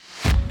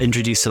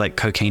introduced to like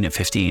cocaine at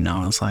 15.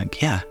 I was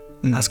like, yeah,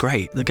 that's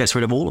great. That gets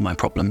rid of all of my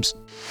problems.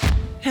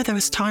 Yeah, there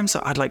was times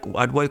that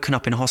I'd woken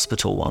up in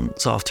hospital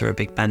once after a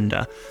big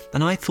bender,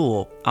 and I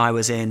thought I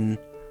was in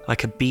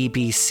like a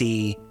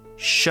BBC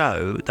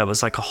show that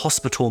was like a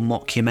hospital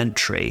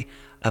mockumentary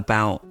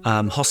about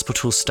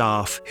hospital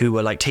staff who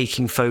were like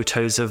taking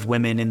photos of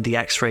women in the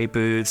x-ray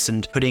booths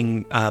and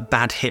putting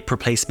bad hip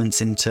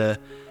replacements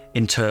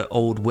into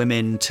old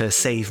women to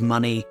save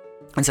money.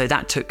 And so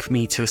that took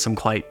me to some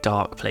quite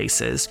dark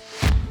places.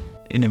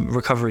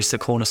 Recovery is the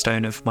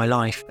cornerstone of my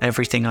life.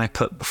 Everything I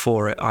put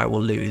before it, I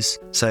will lose.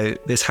 So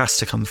this has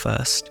to come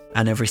first.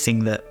 And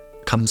everything that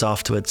comes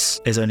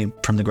afterwards is only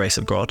from the grace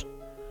of God,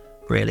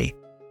 really.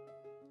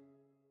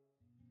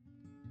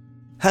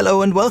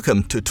 Hello and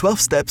welcome to 12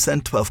 Steps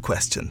and 12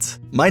 Questions.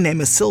 My name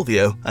is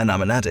Silvio and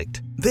I'm an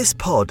addict. This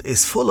pod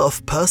is full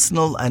of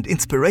personal and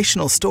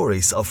inspirational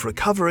stories of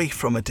recovery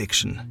from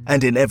addiction.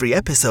 And in every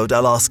episode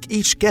I'll ask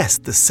each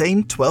guest the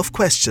same 12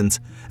 questions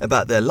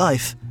about their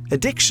life,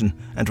 addiction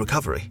and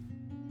recovery.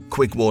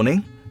 Quick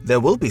warning,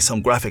 there will be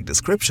some graphic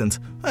descriptions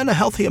and a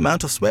healthy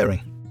amount of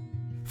swearing.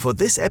 For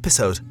this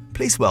episode,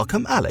 please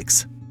welcome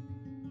Alex.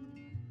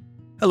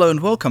 Hello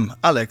and welcome,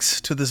 Alex,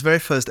 to this very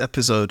first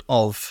episode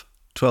of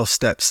 12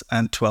 Steps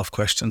and 12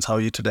 Questions. How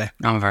are you today?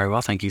 I'm very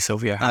well, thank you,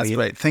 Silvio. How are you?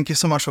 Great. Thank you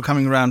so much for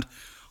coming around.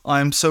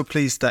 I'm so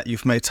pleased that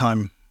you've made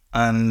time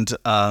and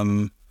are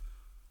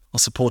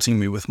supporting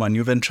me with my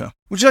new venture.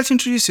 Would you like to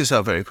introduce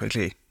yourself very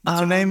quickly?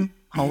 What's your name?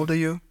 How old are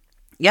you?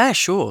 Yeah,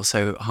 sure.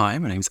 So, hi,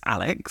 my name's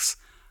Alex.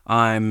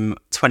 I'm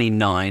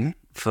 29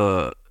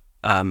 for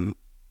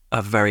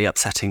a very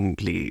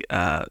upsettingly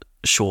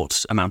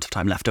short amount of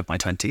time left of my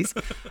 20s.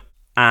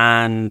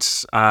 And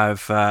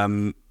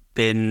I've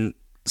been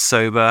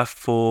sober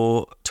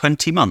for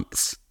 20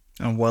 months.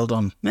 Oh, well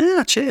done.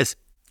 Yeah, cheers.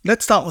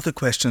 Let's start with the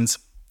questions.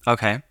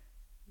 Okay.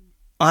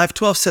 I have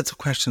 12 sets of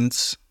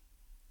questions,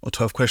 or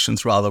 12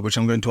 questions rather, which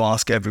I'm going to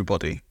ask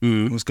everybody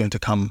who's going to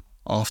come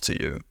after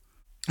you.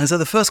 And so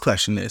the first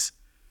question is,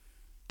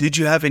 did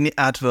you have any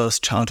adverse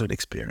childhood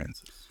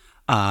experiences?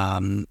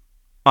 I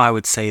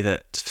would say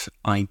that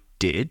I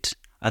did.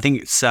 I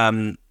think it's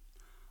on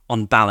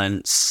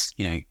balance,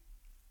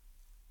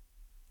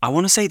 I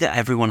want to say that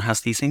everyone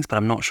has these things, but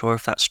I'm not sure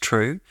if that's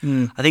true.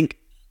 I think,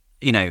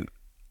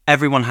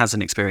 everyone has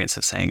an experience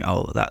of saying,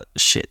 oh, that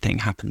shit thing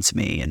happened to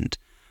me. And,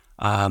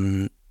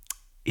 kind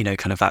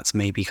of that's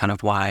maybe kind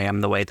of why I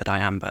am the way that I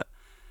am. But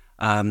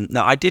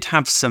no, I did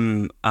have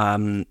some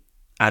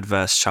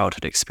adverse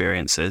childhood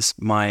experiences.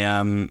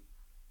 My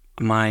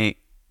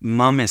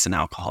mum is an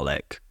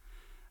alcoholic,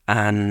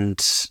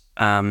 and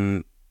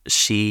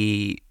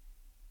she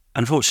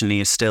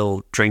unfortunately is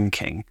still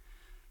drinking.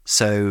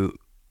 So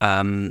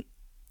her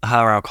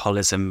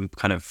alcoholism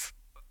kind of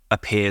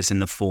appears in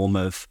the form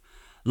of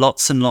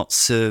lots and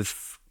lots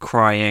of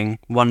crying,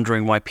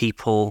 wondering why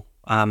people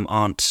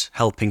aren't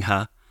helping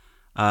her,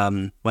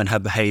 when her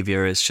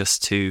behaviour is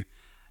just to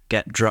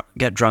get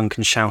drunk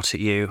and shout at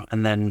you,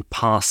 and then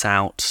pass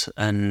out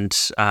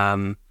and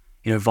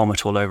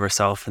vomit all over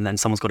herself, and then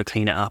someone's got to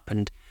clean it up.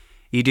 And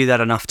you do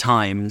that enough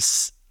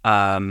times,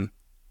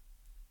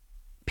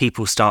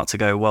 people start to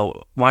go,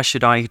 well, why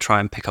should I try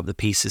and pick up the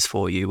pieces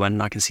for you when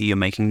I can see you're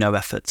making no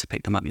effort to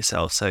pick them up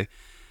yourself? So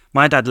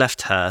my dad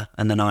left her,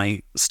 and then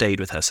I stayed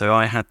with her. So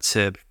I had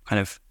to kind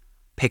of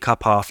pick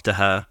up after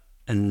her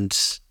and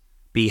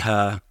be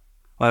her,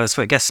 well,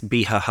 I guess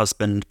be her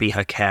husband, be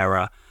her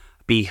carer,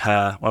 be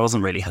her, well, I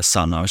wasn't really her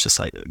son. I was just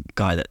like a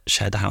guy that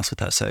shared the house with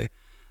her. So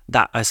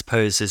that, I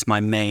suppose, is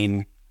my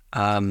main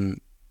kind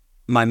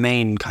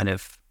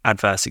of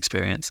adverse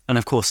experience. And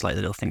of course, like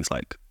the little things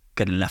like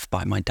getting left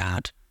by my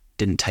dad,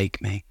 didn't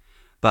take me.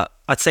 But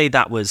I'd say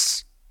that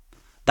was,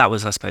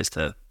 I suppose,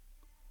 the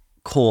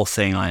core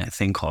thing I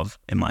think of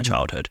in my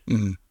childhood.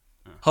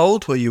 How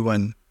old were you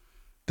when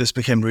this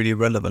became really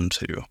relevant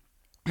to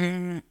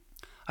you?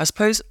 I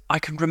suppose I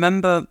can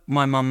remember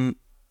my mum.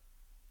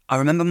 I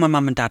remember my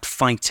mum and dad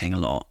fighting a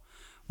lot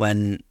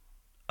when,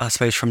 I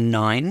suppose, from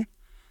 9.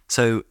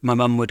 So my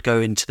mum would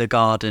go into the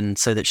garden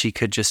so that she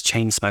could just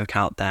chain smoke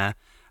out there.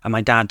 And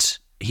my dad,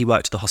 he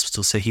worked at the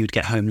hospital, so he would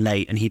get home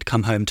late, and he'd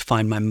come home to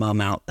find my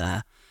mum out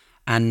there.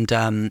 And,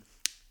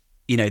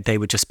 they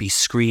would just be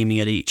screaming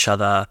at each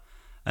other.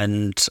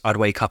 And I'd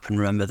wake up and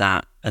remember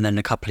that. And then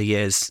a couple of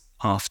years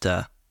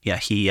after,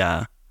 he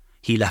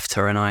left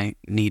her, and I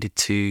needed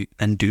to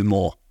then do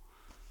more.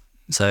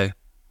 So,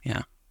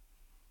 yeah.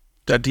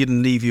 That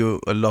didn't leave you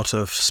a lot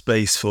of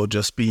space for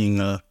just being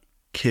a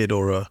kid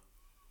or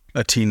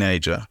a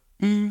teenager?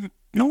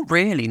 Not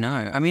really,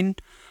 no. I mean,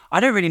 I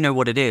don't really know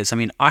what it is. I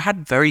mean, I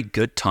had very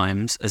good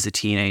times as a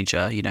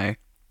teenager,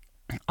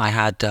 I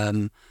had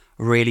a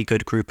really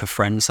good group of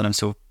friends that I'm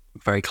still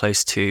very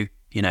close to,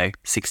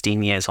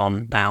 16 years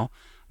on now.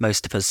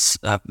 Most of us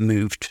have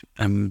moved,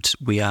 and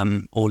we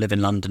all live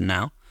in London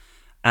now.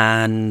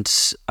 And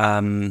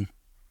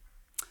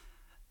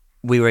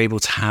we were able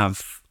to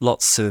have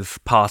lots of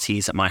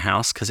parties at my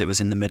house because it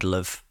was in the middle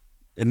of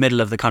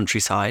the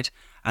countryside.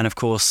 And of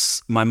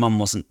course, my mum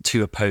wasn't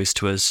too opposed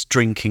to us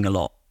drinking a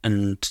lot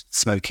and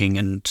smoking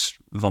and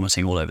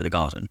vomiting all over the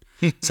garden.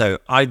 So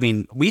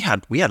we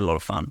had a lot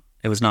of fun.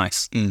 It was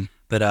nice.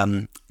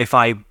 But if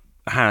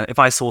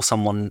I saw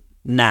someone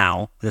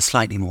now with a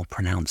slightly more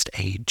pronounced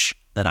age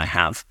than I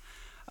have,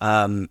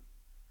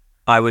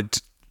 I would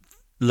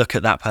look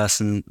at that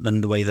person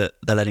and the way that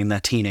they're letting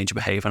their teenager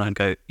behave, and I'd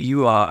go,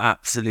 you are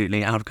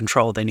absolutely out of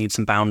control. They need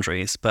some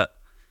boundaries. But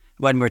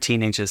when we're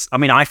teenagers, I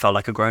mean, I felt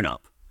like a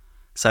grown-up.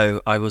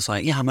 So I was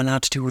like, yeah, I'm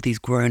allowed to do all these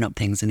grown-up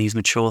things and these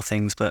mature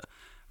things, but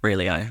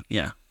really,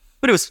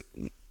 But it was,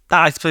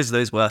 I suppose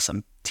those were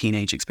some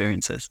teenage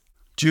experiences.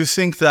 Do you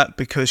think that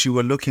because you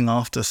were looking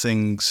after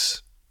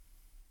things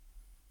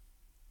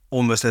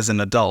almost as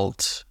an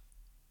adult,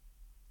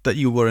 that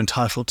you were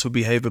entitled to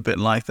behave a bit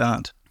like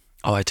that?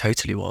 Oh, I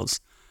totally was.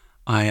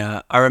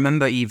 I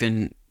remember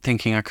even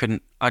thinking I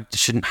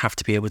shouldn't have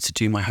to be able to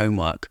do my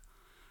homework.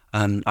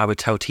 I would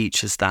tell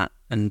teachers that,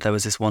 and there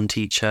was this one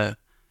teacher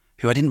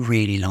who I didn't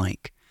really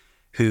like,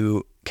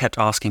 who kept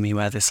asking me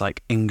where this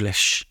like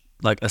English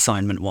like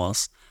assignment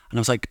was, and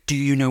I was like, "Do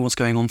you know what's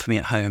going on for me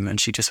at home?" And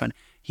she just went,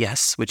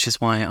 "Yes, which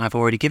is why I've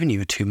already given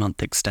you a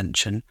 2-month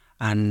extension,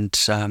 and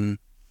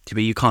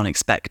but you can't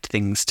expect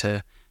things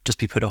to just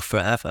be put off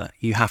forever.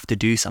 You have to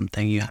do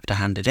something. You have to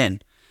hand it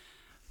in."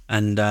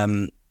 And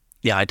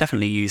I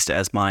definitely used it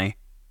as my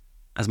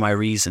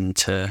reason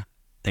to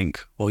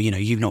think, well,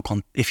 you've not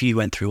gone. If you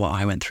went through what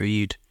I went through,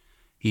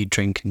 you'd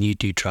drink and you'd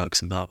do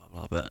drugs and blah blah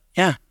blah. But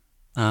yeah,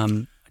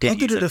 how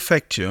did it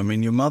affect you? I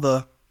mean, your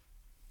mother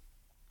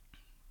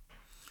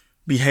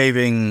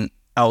behaving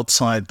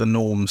outside the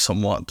norm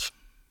somewhat,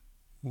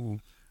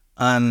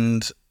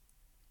 and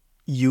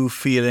you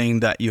feeling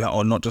that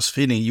or not just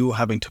feeling, you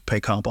having to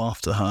pick up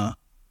after her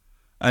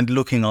and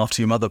looking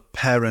after your mother,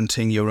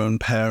 parenting your own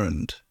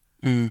parent.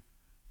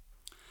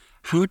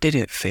 How did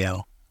it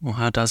feel? Or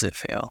how does it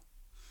feel?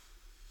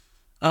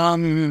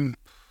 It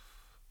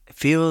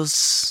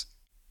feels,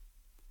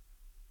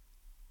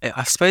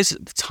 I suppose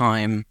at the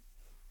time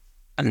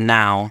and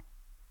now,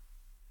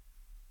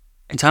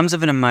 in terms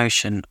of an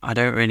emotion, I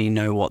don't really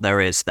know what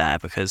there is there,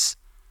 because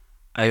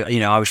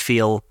I would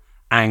feel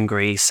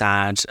angry,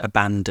 sad,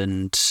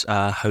 abandoned,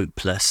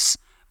 hopeless,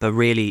 but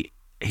really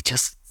it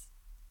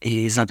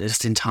is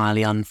just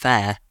entirely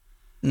unfair.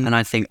 And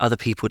I think other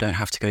people don't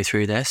have to go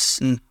through this.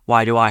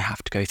 Why do I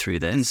have to go through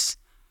this?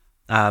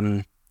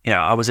 I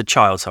was a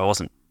child, so I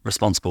wasn't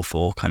responsible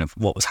for kind of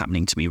what was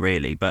happening to me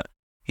really. But,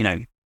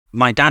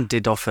 my dad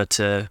did offer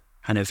to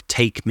kind of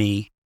take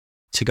me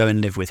to go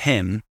and live with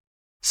him.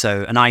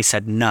 So, and I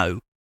said no,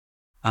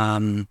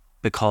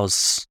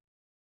 because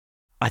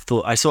I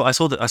thought I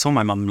saw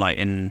my mum like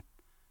in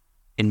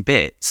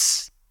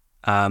bits,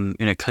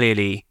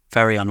 clearly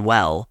very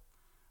unwell,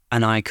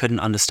 and I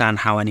couldn't understand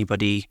how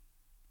anybody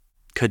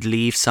could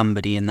leave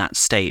somebody in that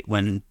state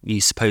when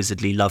you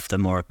supposedly love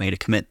them or have made a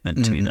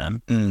commitment to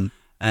them.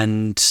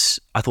 And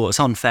I thought it's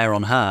unfair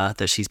on her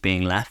that she's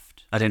being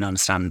left. I didn't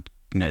understand,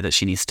 that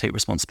she needs to take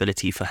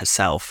responsibility for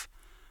herself.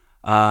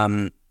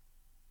 And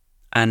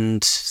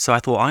so I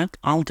thought,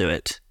 I'll do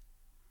it.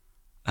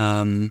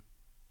 But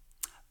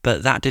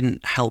that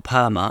didn't help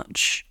her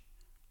much,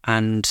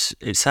 and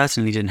it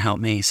certainly didn't help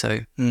me.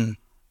 So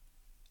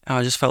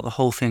I just felt the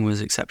whole thing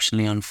was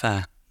exceptionally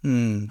unfair,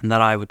 and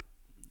that I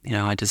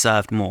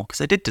deserved more,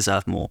 because I did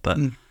deserve more. But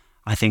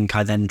I think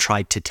I then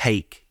tried to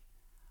take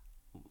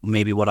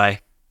maybe what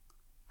I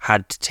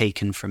had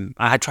taken from.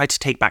 I had tried to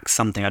take back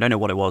something. I don't know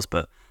what it was,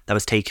 but that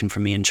was taken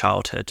from me in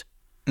childhood.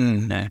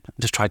 I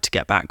just tried to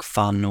get back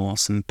fun or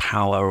some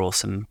power or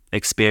some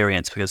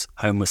experience, because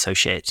home was so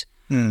shit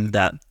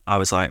that I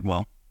was like,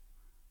 well,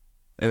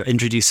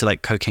 introduced to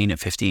like cocaine at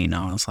 15.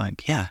 I was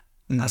like, yeah,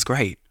 that's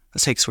great.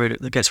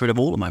 That gets rid of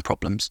all of my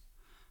problems.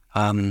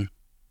 I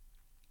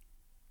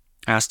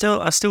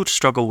still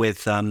struggle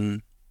with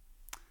the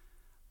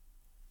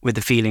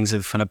feelings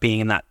of kind of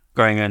being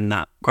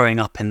growing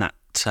up in that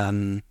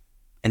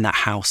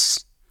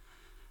house.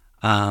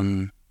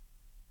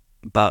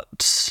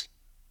 But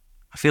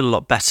I feel a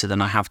lot better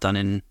than I have done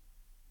in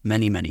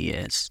many, many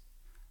years.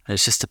 And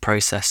it's just a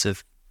process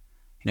of,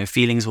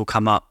 feelings will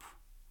come up.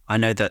 I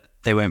know that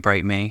they won't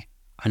break me.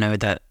 I know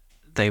that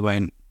I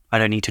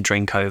don't need to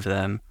drink over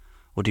them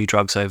or do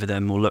drugs over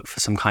them or look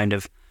for some kind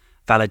of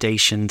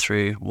validation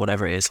through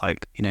whatever it is,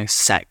 like,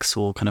 sex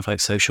or kind of like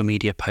social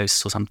media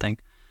posts or something.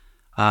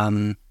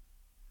 I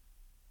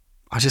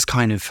just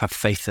kind of have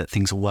faith that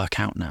things will work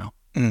out now.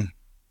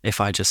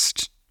 If I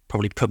just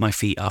probably put my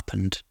feet up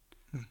and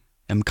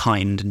am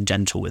kind and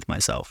gentle with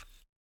myself.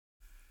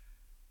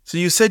 So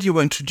you said you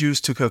were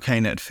introduced to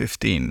cocaine at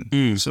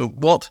 15. So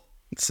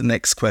it's the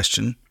next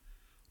question.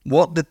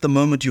 What did the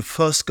moment you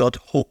first got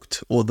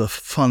hooked, or the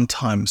fun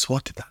times,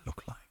 what did that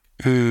look like?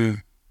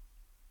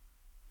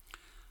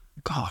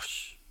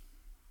 Gosh.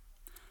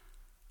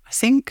 I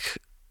think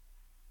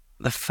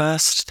the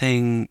first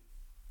thing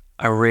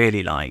I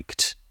really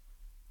liked,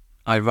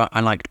 I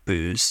liked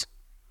booze.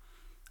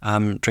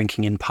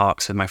 Drinking in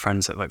parks with my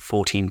friends at like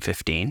 14,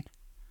 15.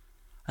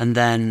 And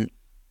then,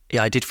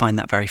 I did find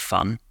that very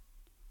fun.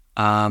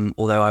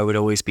 Although I would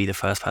always be the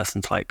first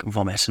person to like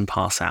vomit and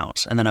pass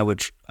out. And then I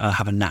would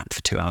have a nap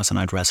for 2 hours and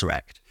I'd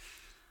resurrect.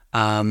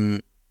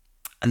 And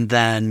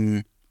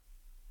then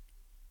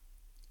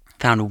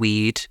found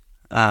weed,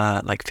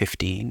 like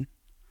 15.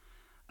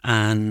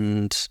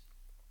 And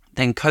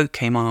then coke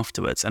came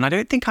afterwards. And I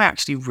don't think I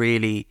actually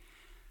really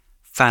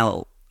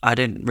I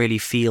didn't really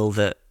feel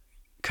that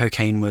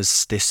cocaine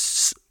was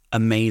this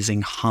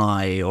amazing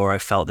high, or I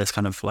felt this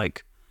kind of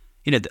like,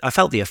 you know, I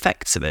felt the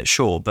effects of it,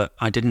 sure, but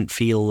I didn't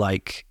feel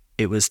like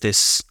it was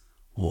this,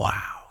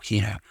 wow,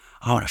 you know,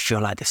 I want to feel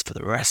like this for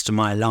the rest of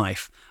my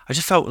life. I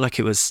just felt like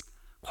it was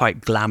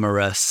quite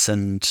glamorous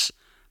and,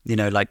 you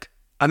know, like,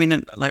 I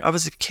mean, like I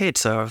was a kid,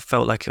 so I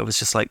felt like it was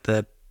just like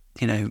the,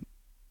 you know,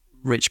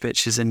 rich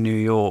bitches in New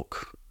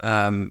York,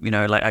 you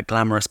know, like at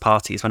glamorous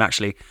parties, when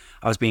actually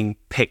I was being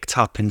picked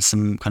up in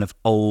some kind of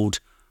old,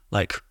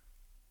 like,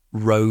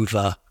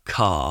 Rover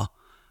car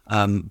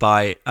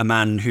by a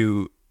man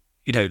who,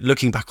 you know,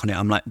 looking back on it,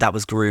 I'm like, that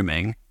was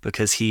grooming,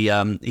 because he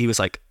was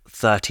like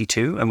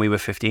 32 and we were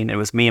 15. It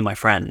was me and my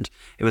friend.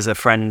 It was a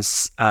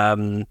friend's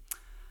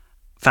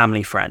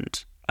family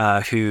friend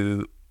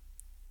who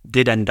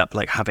did end up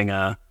like having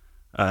a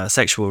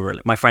sexual.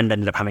 My friend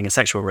ended up having a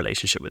sexual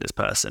relationship with this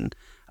person,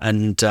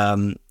 and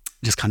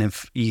just kind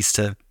of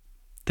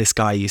this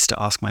guy used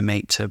to ask my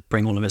mate to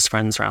bring all of his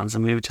friends around,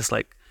 and we would just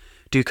like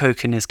do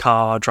coke in his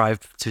car, drive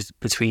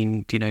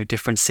between, you know,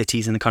 different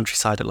cities in the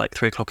countryside at like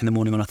 3:00 in the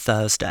morning on a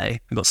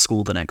Thursday. I got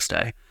school the next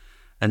day.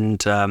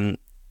 And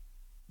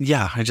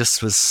yeah, I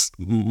just was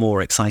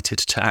more excited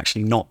to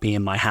actually not be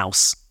in my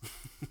house.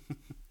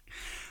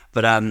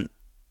 But I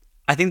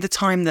think the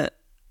time that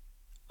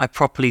I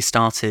properly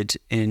started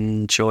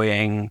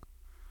enjoying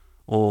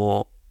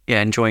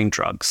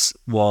drugs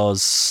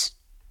was,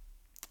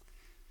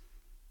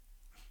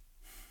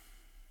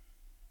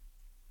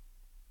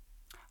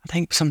 I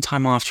think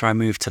sometime after I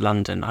moved to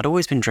London. I'd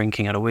always been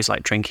drinking. I'd always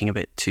liked drinking a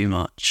bit too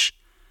much.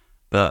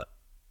 But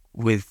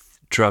with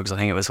drugs, I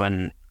think it was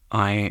when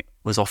I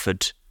was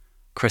offered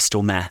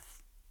crystal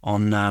meth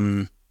on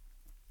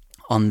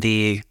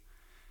the,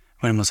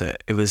 when was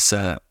it? It was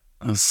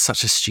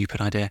such a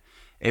stupid idea.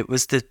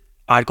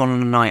 I'd gone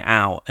on a night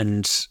out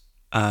and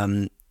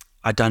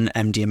I'd done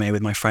MDMA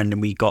with my friend,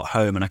 and we got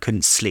home and I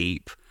couldn't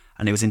sleep.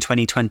 And it was in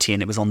 2020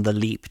 and it was on the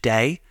leap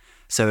day.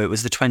 So it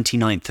was the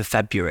 29th of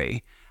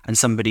February. And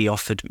somebody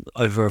offered,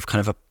 over of kind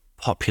of a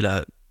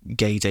popular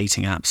gay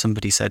dating app,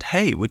 somebody said,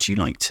 hey, would you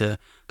like to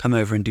come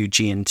over and do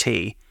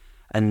G&T?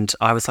 And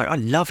I was like, I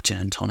love gin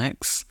and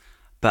tonics.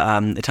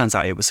 But it turns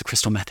out it was a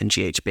crystal meth and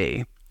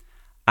GHB.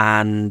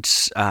 And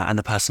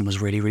the person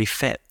was really, really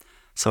fit.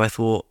 So I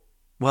thought,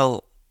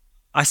 well,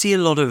 I see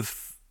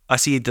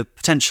the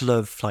potential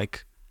of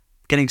like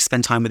getting to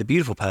spend time with a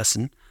beautiful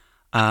person,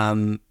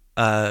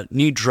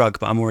 new drug,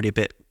 but I'm already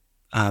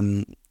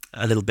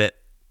a little bit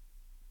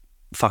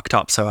fucked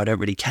up, so I don't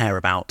really care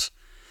about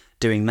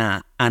doing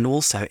that. And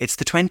also, it's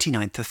the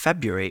 29th of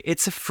February.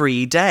 It's a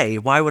free day.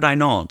 Why would I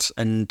not?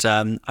 And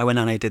I went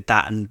and I did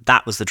that, and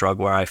that was the drug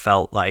where I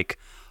felt like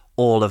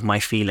all of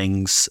my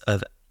feelings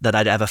that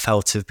I'd ever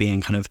felt of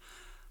being kind of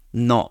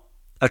not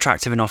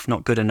attractive enough,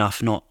 not good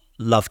enough, not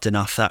loved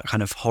enough, that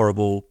kind of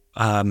horrible,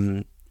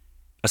 I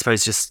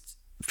suppose, just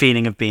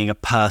feeling of being a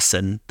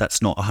person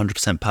that's not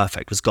 100%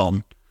 perfect was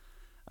gone.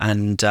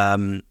 And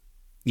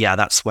yeah,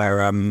 that's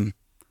where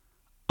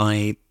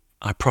I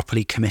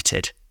properly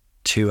committed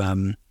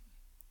to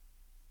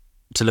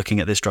looking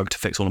at this drug to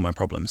fix all of my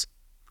problems.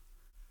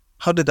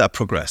 How did that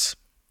progress?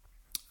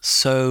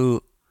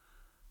 So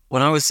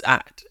when I was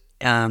at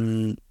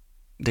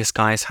this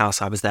guy's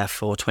house, I was there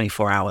for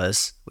 24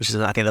 hours, which is,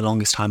 I think, the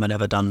longest time I'd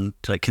ever done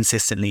to like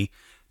consistently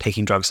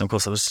taking drugs. And of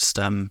course, I was just,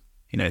 you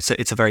know,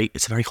 it's a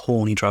very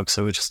horny drug,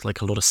 so it was just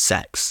like a lot of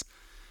sex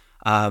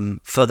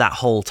for that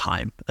whole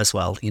time as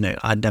well. You know,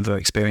 I'd never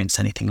experienced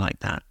anything like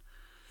that.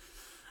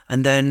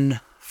 And then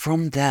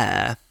from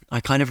there, I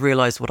kind of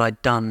realized what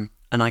I'd done,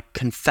 and I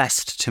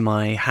confessed to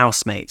my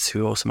housemates,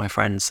 who are also my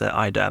friends, that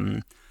I'd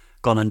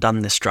gone and done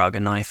this drug.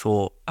 And I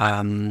thought,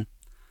 and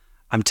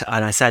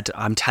I said,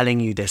 I'm telling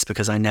you this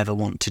because I never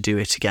want to do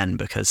it again,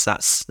 because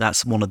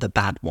that's one of the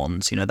bad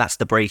ones. You know, that's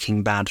the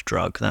Breaking Bad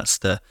drug. That's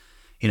the,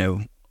 you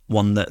know,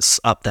 one that's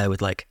up there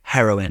with like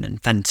heroin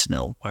and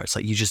fentanyl, where it's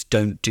like you just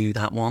don't do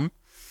that one.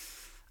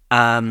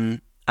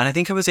 And I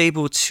think I was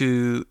able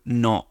to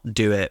not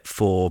do it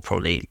for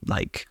probably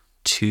like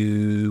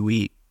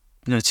 2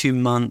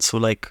 months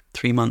or like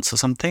 3 months or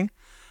something.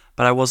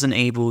 But I wasn't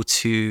able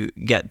to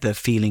get the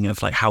feeling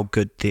of like how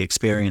good the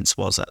experience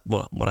was at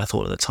what I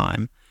thought at the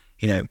time.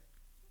 You know,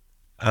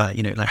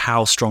 like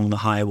how strong the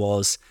high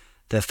was,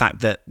 the fact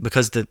that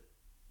because the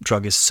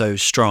drug is so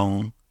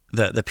strong,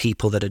 that the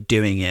people that are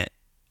doing it,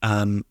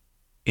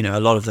 you know,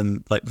 a lot of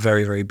them, like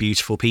very, very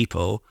beautiful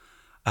people,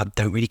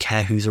 don't really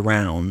care who's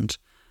around.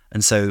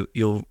 And so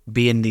you'll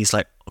be in these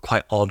like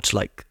quite odd,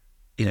 like,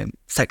 you know,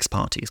 sex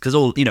parties, because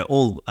all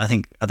I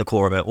think at the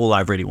core of it, all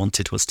I really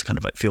wanted was to kind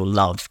of like feel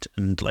loved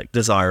and like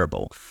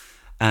desirable.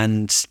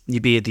 And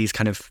you'd be at these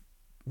kind of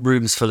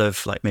rooms full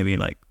of like maybe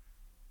like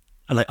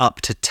like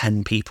up to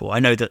 10 people. I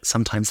know that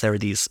sometimes there are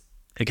these,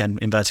 again,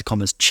 inverted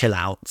commas, chill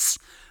outs,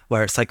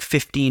 where it's like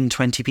 15,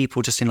 20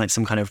 people just in like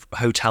some kind of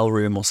hotel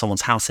room or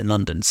someone's house in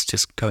London. It's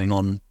just going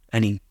on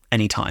any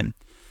time,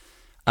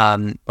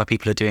 where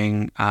people are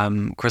doing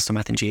crystal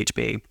meth and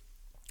GHB.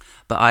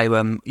 But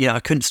I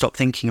couldn't stop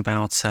thinking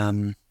about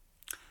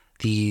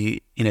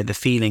the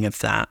feeling of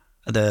that,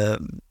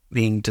 the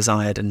being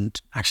desired, and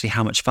actually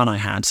how much fun I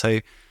had. So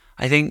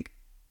I think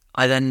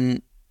I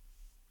then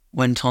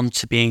went on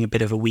to being a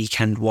bit of a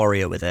weekend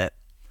warrior with it.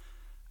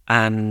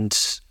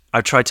 And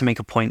I tried to make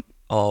a point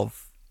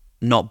of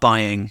not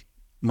buying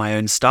my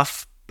own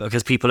stuff,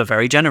 because people are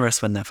very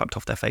generous when they're fucked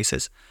off their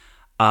faces.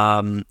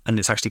 And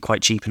it's actually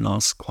quite cheap and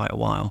lasts quite a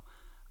while,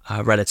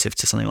 relative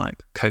to something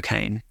like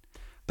cocaine.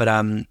 But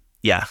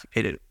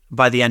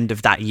by the end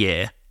of that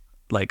year,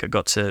 like I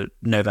got to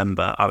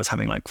November, I was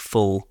having like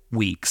full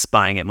weeks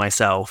buying it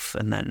myself,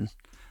 and then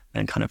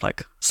kind of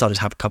like started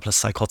to have a couple of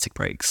psychotic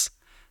breaks.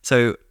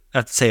 So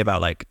I'd say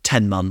about like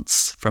 10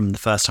 months from the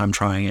first time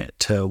trying it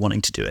to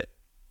wanting to do it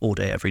all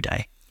day, every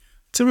day.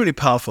 It's a really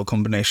powerful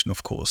combination,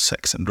 of course,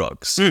 sex and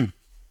drugs. And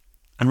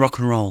rock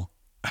and roll.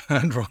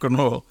 And rock and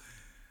roll.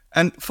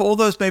 And for all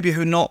those maybe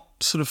who are not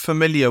sort of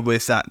familiar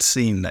with that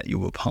scene that you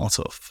were part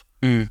of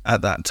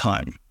at that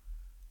time,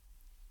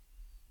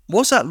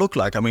 what's that look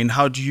like? I mean,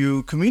 how do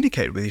you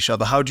communicate with each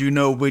other? How do you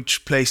know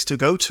which place to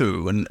go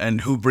to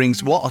and who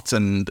brings what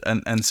and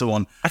so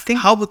on? I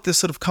think, how would this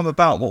sort of come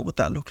about? What would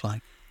that look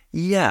like?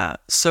 Yeah,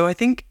 so I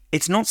think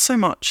it's not so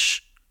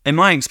much, in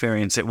my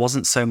experience, it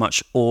wasn't so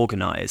much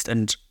organized.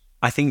 And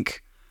I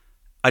think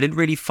I didn't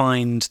really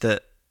find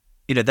that,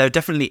 there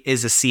definitely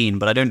is a scene,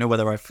 but I don't know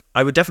whether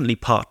I would definitely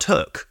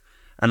partook,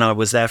 and I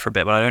was there for a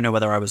bit, but I don't know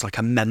whether I was like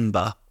a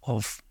member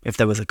of, if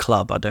there was a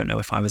club, I don't know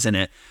if I was in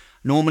it.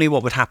 Normally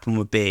what would happen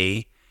would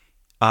be,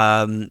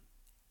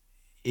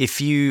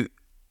 if you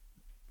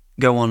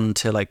go on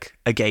to like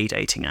a gay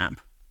dating app,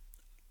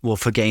 well,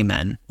 for gay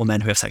men or men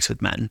who have sex with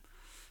men,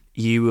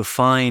 you will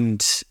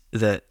find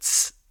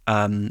that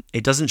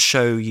it doesn't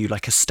show you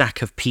like a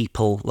stack of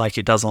people like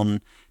it does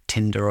on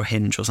Tinder or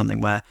Hinge or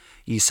something, where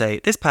you say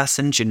this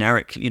person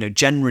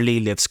generally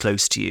lives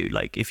close to you.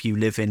 Like if you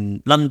live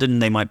in London,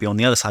 they might be on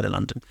the other side of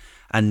London,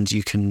 and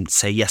you can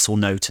say yes or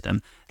no to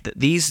them.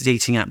 These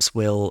dating apps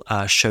will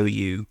show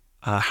you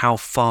how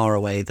far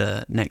away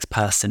the next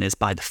person is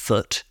by the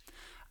foot,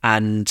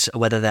 and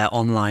whether they're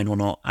online or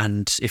not.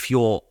 And if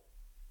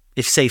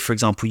say, for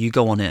example, you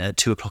go on it at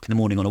 2:00 in the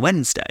morning on a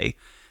Wednesday,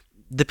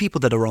 the people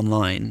that are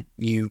online,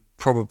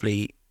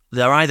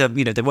 they're either,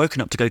 they're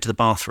woken up to go to the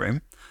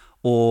bathroom,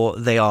 or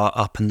they are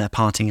up and they're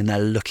partying and they're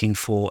looking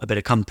for a bit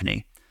of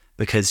company,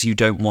 because you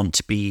don't want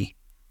to be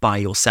by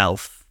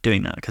yourself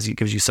doing that, because it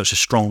gives you such a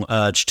strong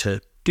urge to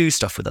do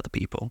stuff with other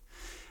people.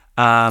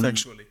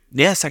 Sexually.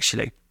 Yeah,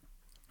 sexually.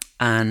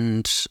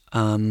 And,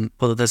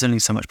 there's only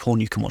so much porn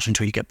you can watch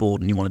until you get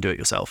bored and you want to do it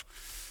yourself.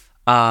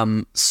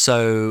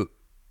 So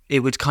it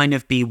would kind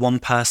of be one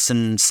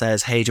person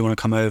says, hey, do you want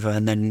to come over?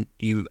 And then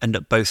you end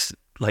up both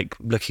like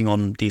looking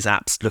on these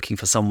apps, looking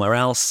for somewhere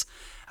else.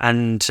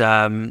 And,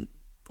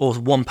 or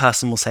one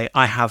person will say,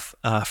 I have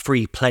a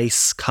free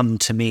place, come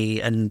to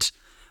me. And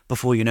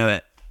before you know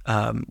it,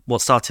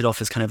 what started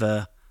off as kind of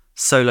a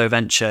solo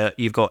venture,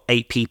 you've got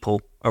 8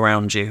 people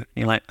around you. And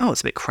you're like, oh,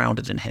 it's a bit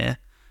crowded in here.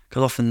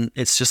 Because often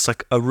it's just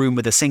like a room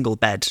with a single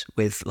bed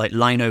with like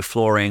lino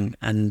flooring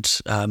and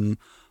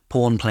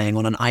porn playing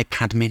on an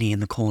iPad mini in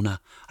the corner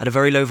at a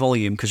very low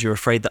volume, because you're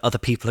afraid that other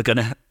people are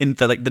gonna,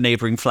 the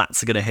neighboring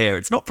flats are gonna hear.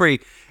 It's not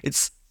very.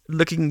 It's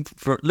looking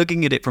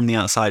at it from the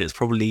outside. It's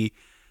probably,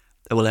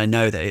 well, I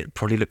know that it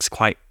probably looks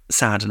quite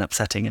sad and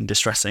upsetting and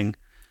distressing.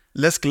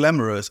 Less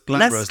glamorous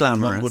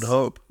than one would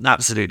hope.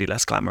 Absolutely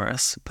less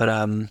glamorous, but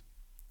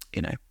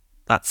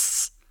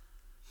that's.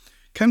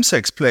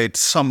 Chemsex played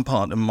some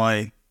part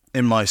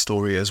in my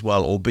story as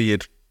well,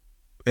 albeit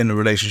in a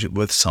relationship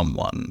with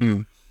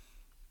someone.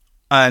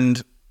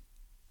 And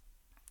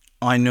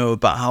I know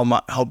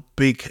about how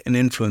big an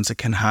influence it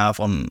can have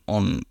on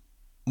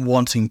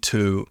wanting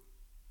to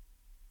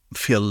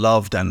feel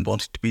loved and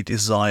wanting to be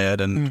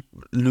desired and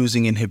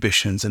losing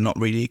inhibitions and not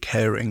really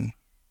caring.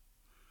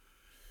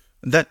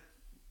 That,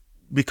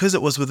 because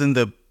it was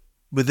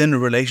within a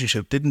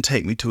relationship, didn't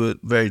take me to a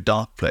very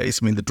dark place.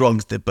 I mean, the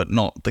drugs did, but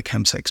not the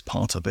chemsex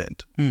part of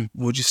it.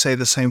 Would you say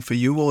the same for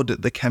you, or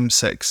did the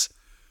chemsex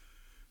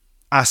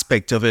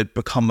aspect of it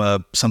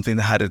become something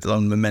that had its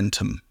own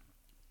momentum?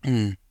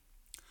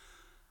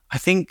 I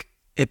think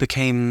it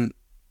became,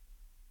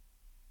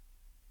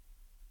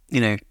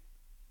 the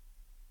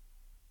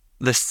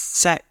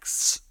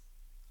sex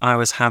I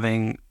was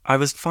having, I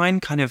was fine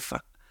kind of,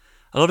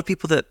 a lot of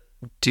people that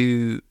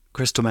do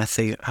crystal meth,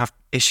 they have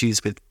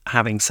issues with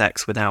having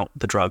sex without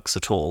the drugs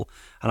at all.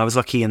 And I was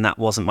lucky, and that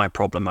wasn't my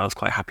problem. I was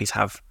quite happy to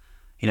have,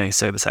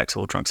 sober sex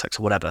or drunk sex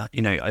or whatever.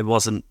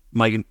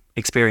 My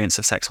experience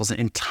of sex wasn't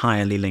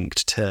entirely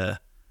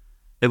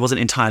it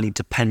wasn't entirely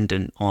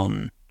dependent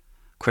on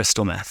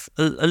crystal meth.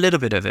 A little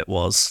bit of it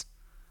was.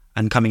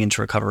 And coming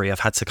into recovery, I've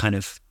had to kind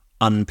of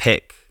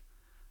unpick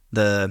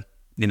the,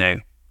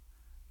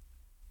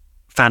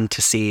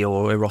 fantasy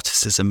or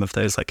eroticism of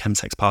those like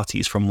chemsex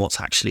parties from what's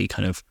actually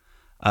kind of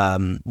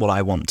what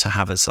I want to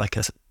have as like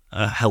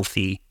a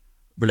healthy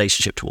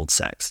relationship towards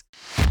sex.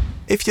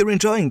 If you're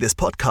enjoying this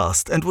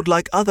podcast and would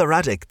like other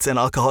addicts and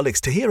alcoholics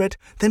to hear it,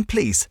 then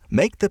please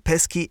make the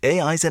pesky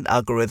AIs and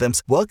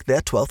algorithms work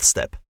their 12th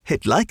step.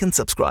 Hit like and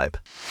subscribe.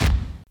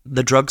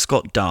 The drugs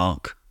got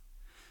dark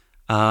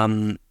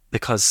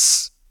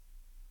because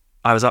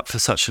I was up for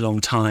such a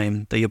long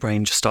time that your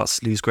brain just starts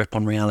to lose grip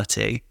on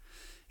reality.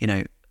 You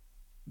know,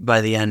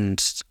 by the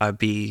end, I'd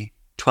be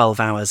 12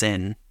 hours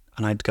in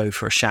and I'd go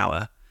for a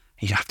shower.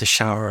 You have to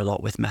shower a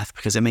lot with meth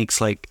because it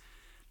makes like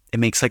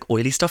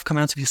oily stuff come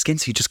out of your skin.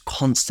 So you're just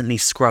constantly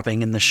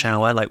scrubbing in the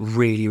shower, like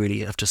really,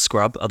 really have to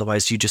scrub.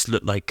 Otherwise you just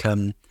look like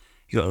you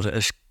got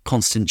a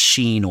constant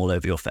sheen all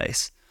over your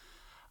face.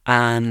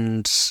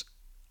 And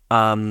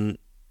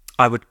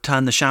I would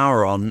turn the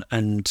shower on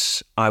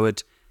and I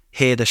would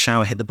hear the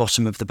shower hit the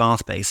bottom of the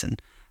bath basin.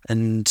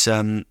 And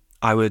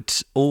I would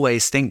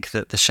always think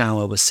that the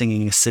shower was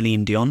singing a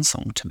Celine Dion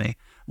song to me.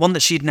 One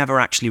that she'd never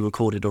actually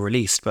recorded or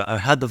released, but I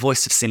heard the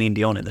voice of Celine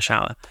Dion in the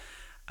shower.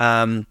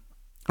 And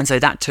so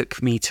that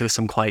took me to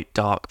some quite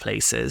dark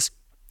places.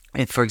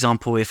 For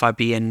example, if I'd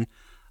be in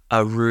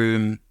a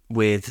room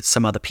with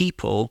some other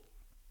people,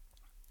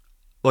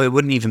 or it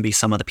wouldn't even be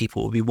some other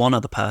people, it would be one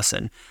other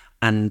person.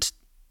 And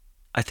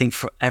I think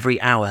for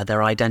every hour,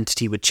 their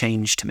identity would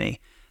change to me.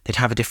 They'd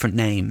have a different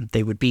name.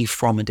 They would be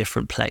from a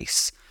different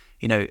place.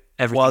 You know,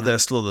 while they're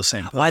still the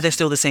same person. Why they're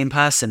still the same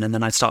person. And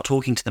then I'd start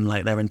talking to them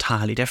like they're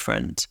entirely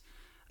different.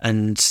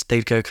 And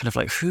they'd go kind of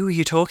like, who are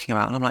you talking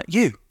about? And I'm like,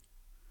 you.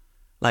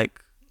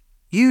 Like,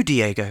 you,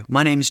 Diego.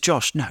 My name's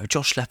Josh. No,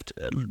 Josh left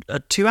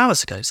 2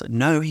 hours ago. It's like,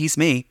 no, he's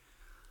me.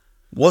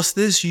 Was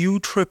this you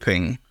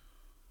tripping?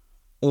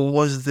 Or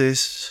was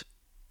this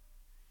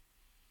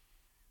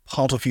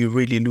part of you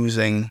really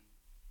losing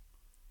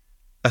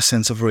a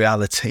sense of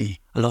reality?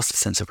 I lost a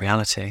sense of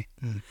reality.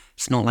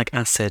 It's not like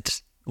acid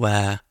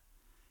where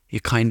you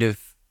kind of,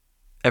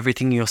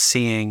 everything you're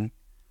seeing,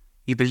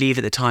 you believe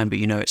at the time, but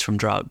you know it's from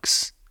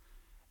drugs.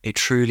 It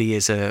truly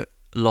is a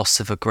loss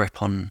of a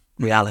grip on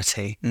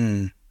reality.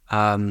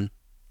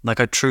 Like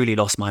I truly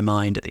lost my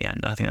mind at the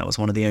end. I think that was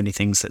one of the only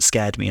things that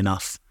scared me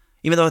enough,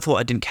 even though I thought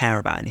I didn't care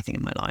about anything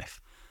in my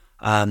life.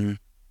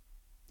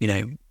 You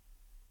know,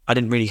 I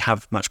didn't really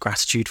have much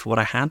gratitude for what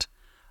I had.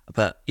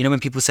 But, you know, when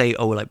people say,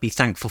 oh, like, be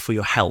thankful for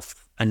your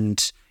health,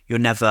 and you're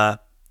never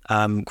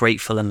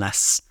grateful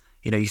unless,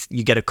 you know,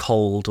 you get a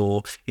cold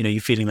or, you know,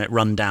 you're feeling like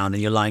run down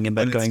and you're lying in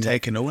bed when it's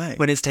taken away.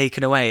 When it's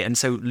taken away. And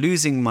so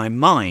losing my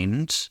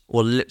mind,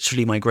 or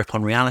literally my grip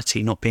on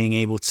reality, not being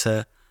able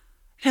to,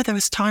 you know, there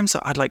was times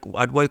that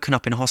I'd woken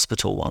up in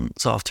hospital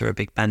once after a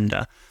big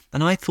bender,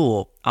 and I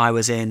thought I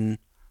was in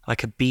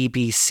like a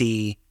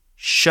BBC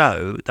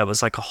show that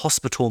was like a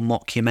hospital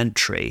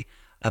mockumentary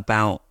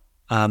about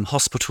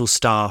hospital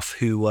staff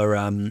who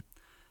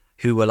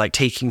were like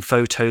taking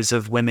photos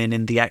of women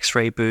in the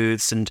X-ray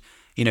booths and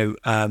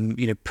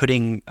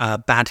putting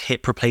bad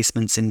hip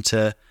replacements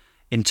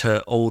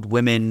into old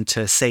women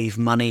to save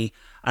money.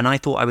 And I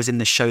thought I was in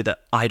the show that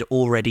I'd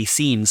already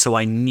seen, so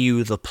I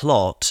knew the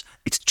plot.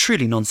 It's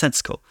truly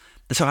nonsensical.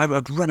 So I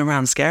would run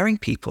around scaring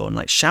people and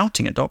like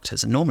shouting at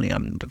doctors. And normally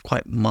I'm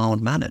quite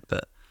mild-mannered,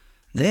 but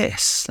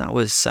that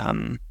was,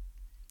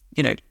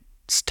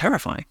 it's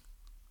terrifying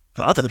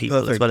for other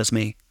people as well as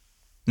me.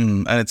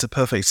 And it's a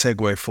perfect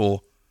segue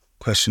for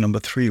question number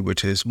 3,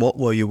 which is, what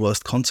were your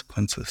worst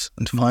consequences?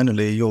 And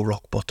finally, your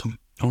rock bottom.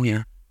 Oh,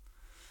 yeah.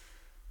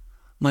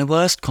 My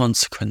worst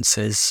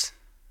consequences,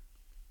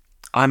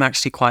 I'm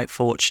actually quite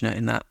fortunate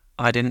in that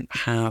I didn't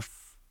have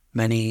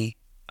many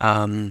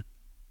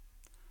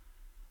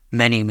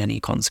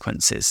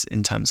consequences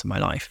in terms of my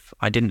life.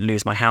 I didn't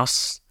lose my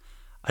house.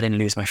 I didn't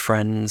lose my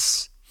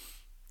friends.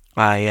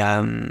 I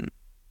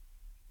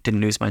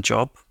didn't lose my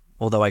job,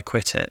 although I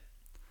quit it.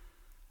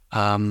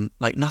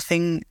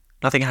 Nothing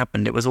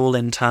happened. It was all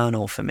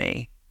internal for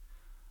me.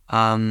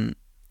 I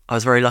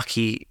was very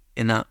lucky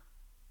in that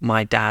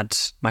my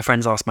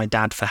friends asked my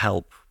dad for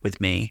help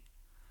with me.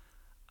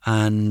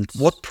 And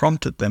what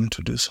prompted them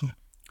to do so?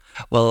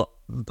 Well,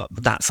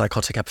 that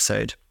psychotic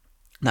episode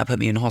that put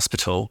me in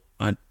hospital.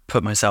 I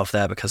put myself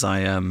there because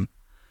I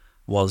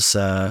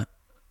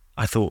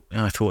thought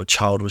a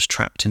child was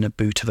trapped in a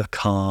boot of a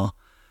car,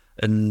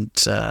 and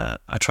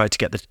I tried to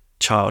get the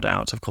child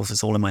out. Of course,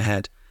 it's all in my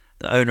head.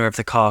 The owner of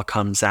the car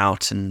comes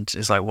out and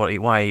is like,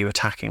 why are you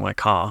attacking my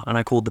car? And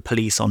I called the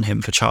police on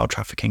him for child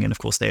trafficking, and of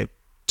course they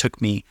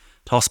took me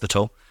to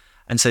hospital.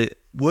 And so,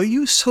 were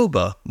you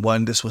sober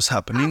when this was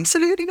happening?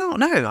 Absolutely not.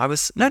 No, I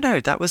was. No.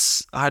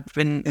 I'd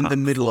been in the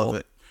middle of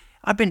it.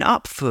 I'd been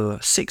up for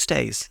 6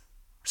 days.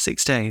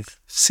 6 days.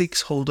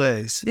 6 whole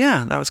days.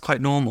 Yeah, that was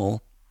quite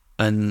normal.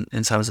 And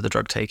in terms of the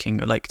drug taking,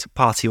 like to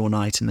party all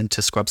night and then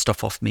to scrub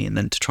stuff off me and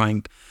then to try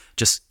and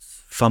just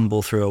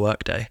fumble through a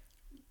work day.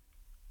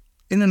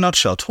 In a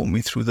nutshell, talk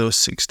me through those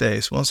 6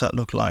 days. What does that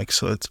look like?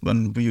 So it's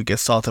when you get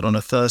started on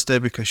a Thursday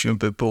because you're a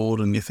bit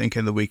bored and you're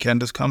thinking the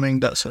weekend is coming,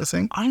 that sort of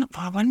thing?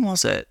 When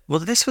was it? Well,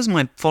 this was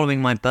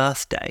following my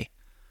birthday.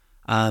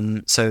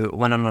 So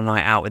went on a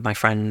night out with my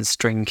friends,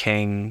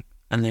 drinking,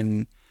 and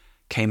then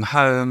came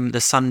home.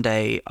 The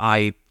Sunday,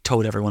 I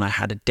told everyone I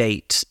had a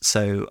date,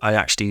 so I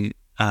actually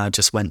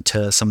just went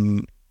to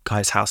some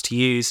guy's house to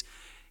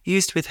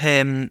used with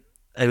him.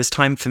 It was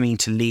time for me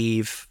to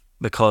leave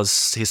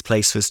because his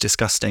place was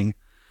disgusting.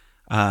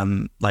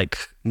 Like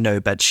no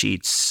bed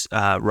sheets,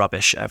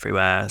 rubbish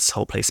everywhere. This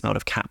whole place smelled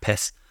of cat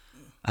piss.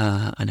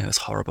 I know, it's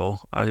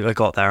horrible. I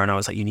got there and I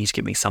was like, you need to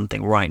give me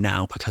something right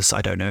now because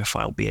I don't know if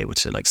I'll be able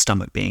to like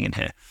stomach being in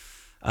here,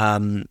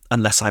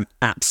 unless I'm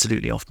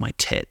absolutely off my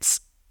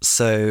tits.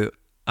 So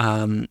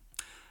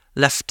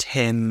left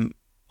him.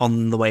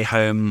 On the way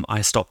home,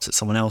 I stopped at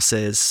someone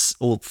else's,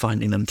 all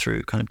finding them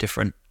through kind of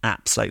different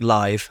apps, like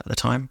Live at the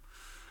time.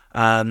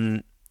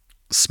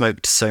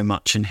 Smoked so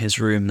much in his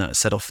room that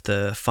set off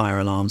the fire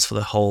alarms for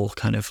the whole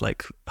kind of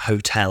like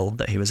hotel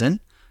that he was in.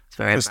 It's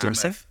very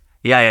embarrassing.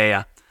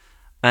 Yeah.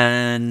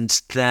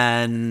 And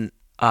then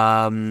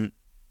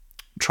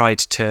tried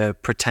to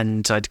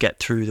pretend I'd get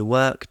through the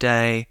work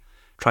day,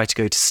 tried to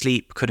go to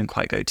sleep, couldn't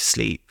quite go to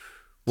sleep.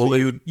 Well,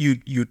 so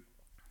you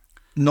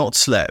not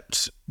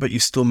slept, but you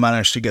still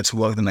managed to get to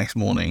work the next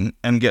morning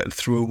and get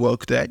through a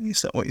work day.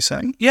 Is that what you're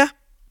saying? Yeah.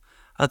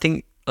 I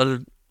think a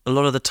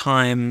lot of the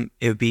time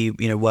it would be,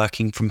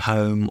 working from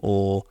home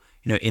or,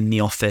 in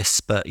the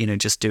office, but,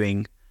 just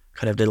doing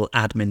kind of little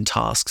admin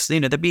tasks.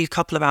 There'd be a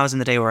couple of hours in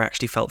the day where I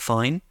actually felt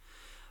fine.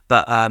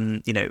 But,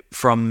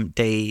 from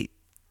day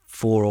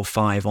 4 or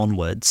 5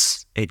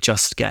 onwards, it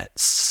just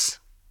gets,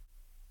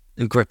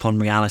 the grip on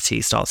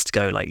reality starts to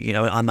go like,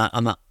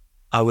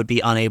 I would be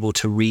unable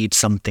to read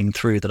something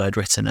through that I'd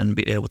written and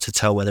be able to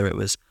tell whether it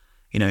was,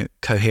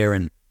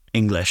 coherent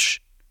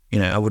English.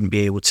 I wouldn't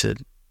be able to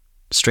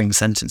string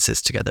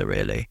sentences together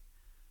really.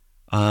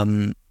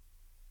 It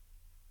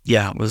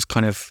was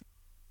kind of,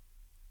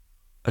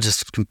 I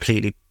just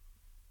completely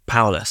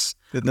powerless.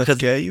 Did that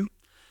scare you?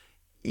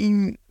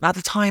 At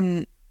the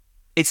time,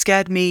 it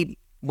scared me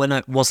when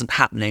it wasn't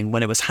happening.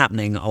 When it was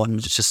happening, I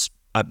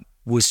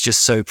was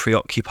just so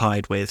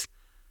preoccupied with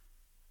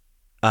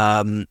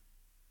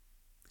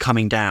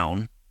coming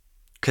down,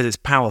 because it's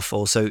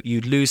powerful. So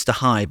you'd lose the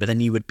high, but then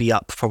you would be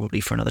up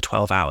probably for another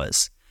 12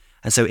 hours.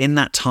 And so in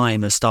that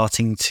time of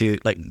starting to,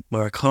 like,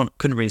 where I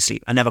couldn't really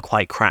sleep, I never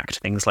quite cracked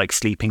things like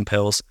sleeping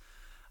pills.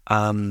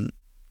 I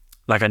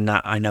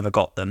never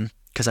got them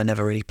because I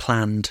never really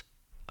planned.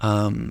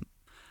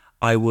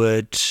 I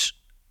would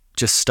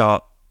just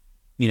start,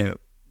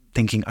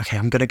 thinking, okay,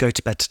 I'm going to go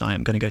to bed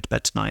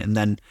tonight. And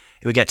then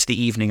it would get to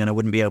the evening and I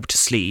wouldn't be able to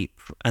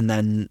sleep. And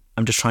then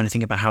I'm just trying to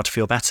think about how to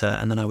feel better.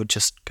 And then I would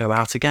just go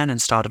out again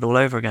and start it all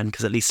over again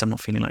because at least I'm not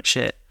feeling like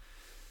shit.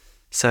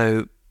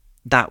 So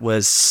that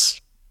was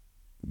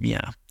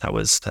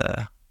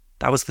the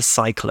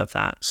cycle of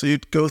that. So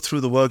you'd go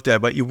through the workday,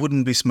 but you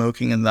wouldn't be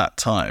smoking in that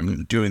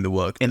time during the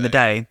work day. In the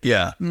day?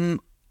 Yeah.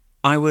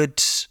 I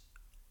would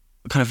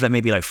kind of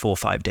maybe like 4 or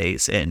 5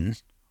 days in,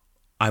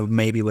 I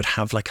maybe would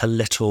have like a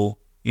little,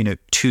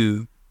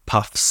 2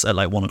 puffs at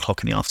like 1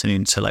 o'clock in the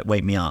afternoon to like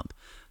wake me up.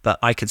 But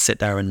I could sit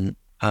there and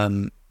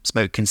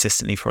smoke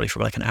consistently probably for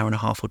like an hour and a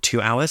half or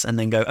 2 hours and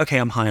then go, okay,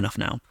 I'm high enough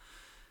now.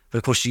 But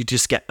of course you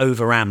just get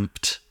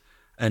overamped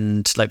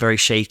and like very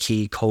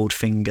shaky, cold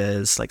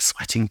fingers, like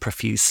sweating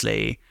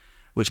profusely,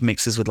 which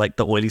mixes with like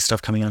the oily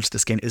stuff coming out of the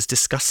skin. Is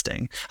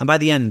disgusting. And by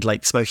the end,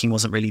 like smoking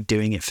wasn't really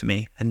doing it for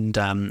me. And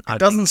it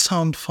doesn't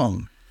sound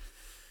fun.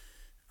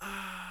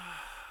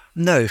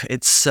 No,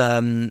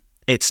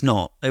 it's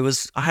not.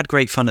 I had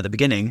great fun at the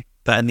beginning,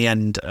 but in the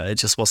end, it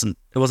just wasn't.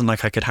 It wasn't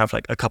like I could have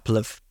like a couple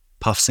of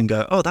puffs and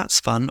go, oh, that's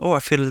fun. Or I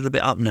feel a little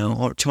bit up now.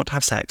 Or do you want to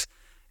have sex?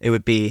 It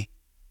would be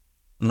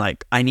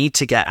like, I need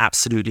to get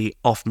absolutely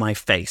off my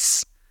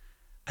face.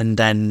 And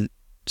then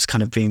just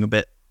kind of being a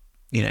bit,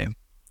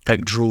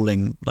 like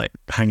drooling, like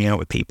hanging out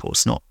with people.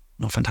 It's not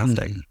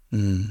fantastic.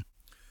 Mm.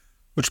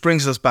 Which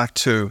brings us back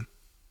to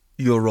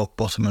your rock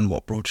bottom and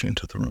what brought you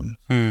into the room.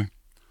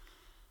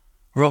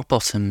 Rock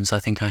bottoms, I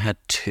think I had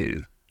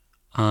 2.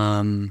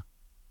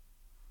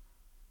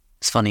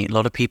 It's funny, a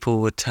lot of people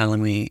were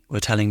telling me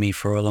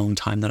for a long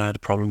time that I had a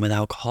problem with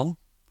alcohol.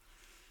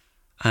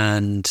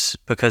 And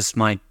because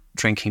my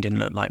drinking didn't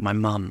look like my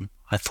mum,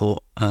 I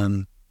thought,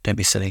 don't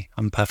be silly,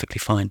 I'm perfectly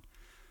fine.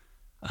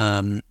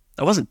 I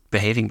wasn't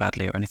behaving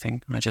badly or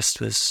anything. I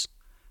just was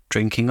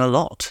drinking a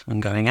lot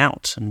and going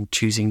out and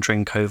choosing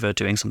drink over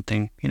doing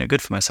something,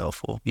 good for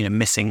myself, or,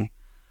 missing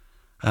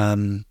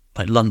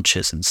like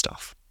lunches and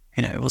stuff.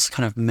 It was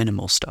kind of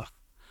minimal stuff.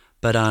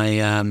 But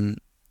I,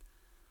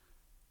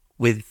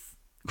 with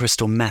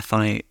crystal meth,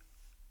 I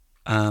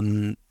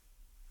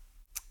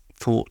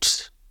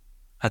thought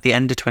at the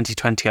end of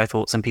 2020, I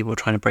thought some people were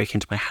trying to break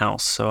into my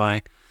house. So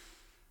I,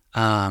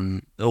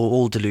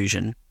 all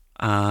delusion,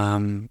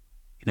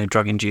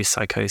 drug-induced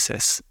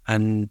psychosis.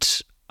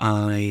 And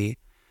I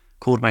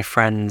called my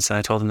friends and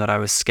I told them that I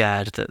was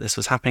scared that this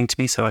was happening to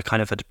me. So I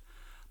kind of had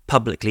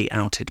publicly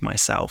outed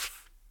myself.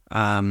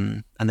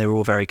 And they were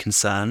all very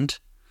concerned.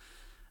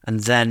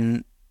 And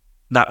then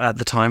that at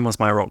the time was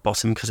my rock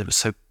bottom because it was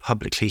so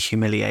publicly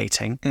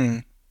humiliating.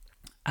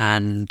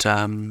 and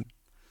I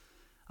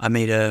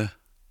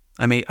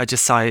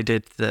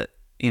decided that,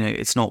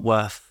 it's not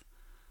worth,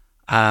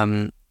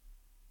 nothing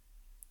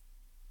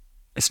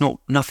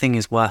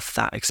is worth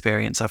that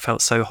experience. I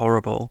felt so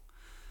horrible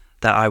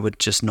that I would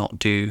just not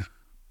do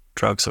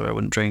drugs, or I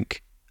wouldn't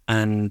drink.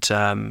 And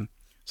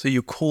So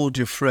you called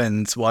your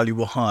friends while you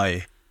were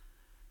high?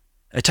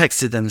 I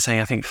texted them saying,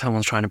 I think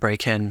someone's trying to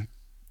break in.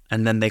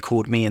 And then they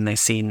called me and they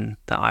seen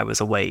that I was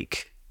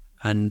awake.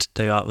 And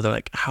they're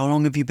like, how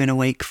long have you been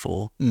awake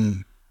for?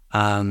 And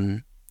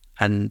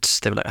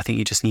they were like, I think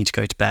you just need to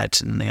go to bed.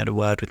 And they had a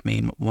word with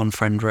me. One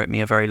friend wrote me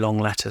a very long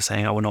letter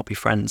saying I will not be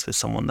friends with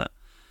someone that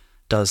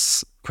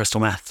does crystal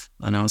meth.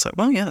 And I was like,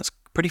 well, yeah, that's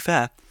pretty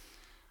fair.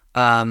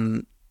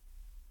 And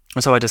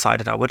so I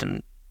decided I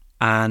wouldn't.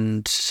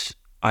 And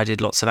I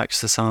did lots of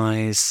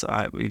exercise.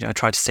 I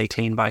tried to stay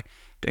clean by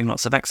doing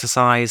lots of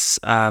exercise,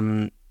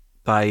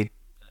 by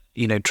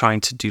trying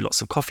to do lots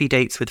of coffee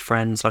dates with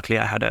friends. Luckily,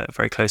 I had a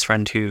very close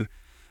friend who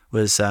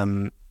was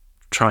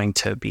trying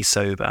to be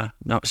sober.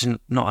 Not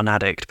an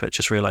addict, but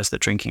just realised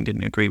that drinking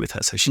didn't agree with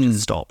her, so she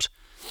just stopped.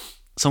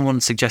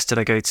 Someone suggested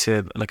I go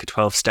to like a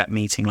 12-step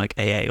meeting, like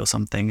AA or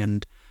something,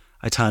 and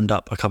I turned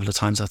up a couple of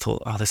times. I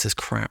thought, oh, this is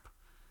crap.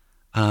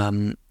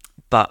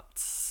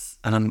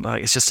 And I'm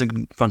like, it's just a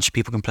bunch of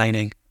people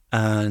complaining,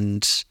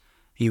 and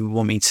you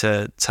want me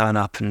to turn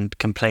up and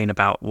complain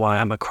about why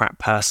I'm a crap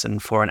person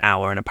for an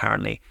hour, and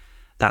apparently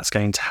that's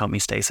going to help me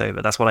stay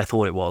sober. That's what I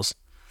thought it was.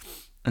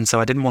 And so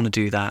I didn't want to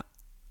do that.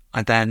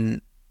 I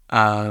then,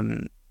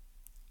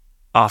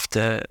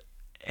 after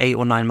 8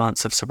 or 9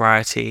 months of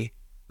sobriety,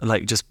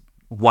 like just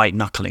white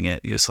knuckling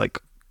it, just like,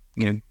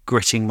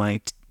 gritting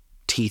my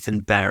teeth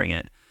and bearing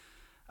it,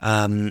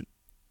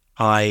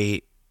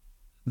 I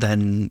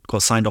then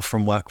got signed off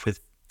from work with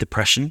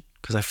depression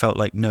because I felt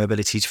like no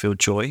ability to feel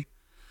joy.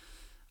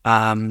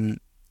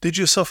 Did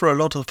you suffer a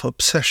lot of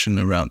obsession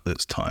around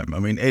this time? I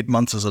mean, 8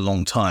 months is a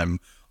long time.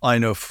 I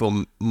know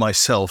from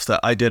myself that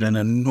I did an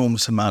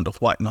enormous amount of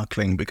white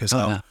knuckling because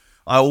I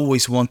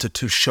always wanted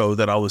to show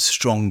that I was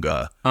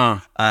stronger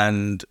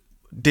and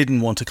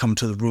didn't want to come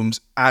to the rooms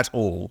at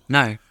all.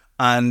 No.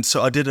 And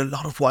so I did a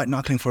lot of white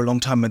knuckling for a long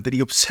time, and the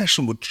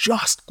obsession would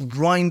just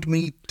grind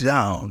me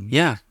down.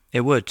 Yeah,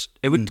 it would.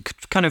 It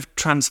would kind of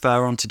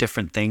transfer onto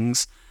different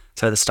things.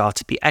 So at the start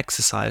it'd be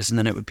exercise, and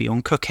then it would be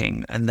on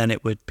cooking, and then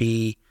it would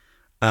be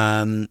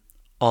on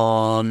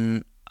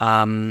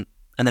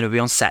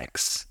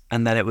sex,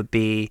 and then it would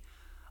be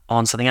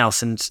on something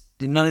else. And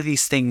none of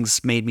these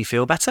things made me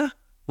feel better.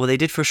 Well, they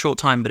did for a short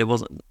time, but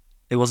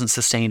it wasn't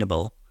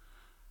sustainable.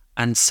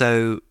 And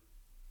so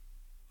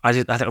I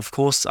think, of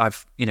course,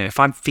 if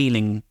I'm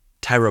feeling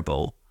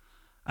terrible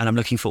and I'm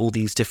looking for all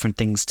these different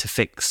things to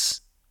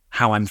fix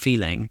how I'm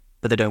feeling,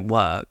 but they don't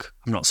work,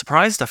 I'm not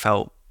surprised I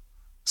felt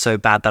so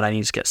bad that I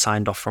needed to get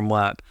signed off from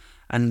work.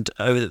 And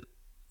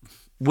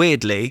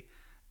weirdly,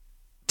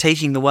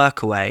 taking the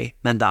work away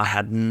meant that I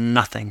had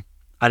nothing.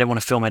 I didn't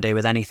want to fill my day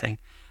with anything.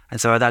 And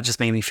so that just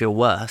made me feel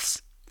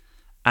worse.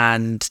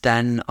 And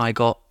then I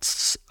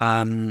got,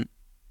 and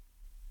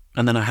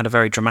then I had a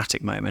very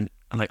dramatic moment,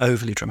 like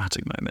overly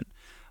dramatic moment,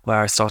 where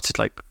I started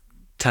like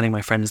telling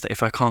my friends that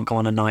if I can't go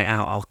on a night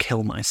out, I'll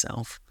kill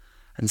myself.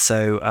 And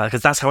so,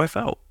 because that's how I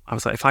felt. I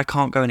was like, if I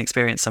can't go and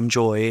experience some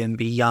joy and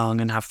be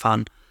young and have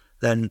fun,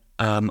 then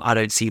I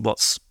don't see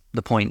what's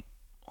the point,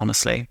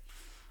 honestly.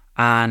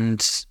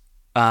 And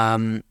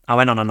I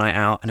went on a night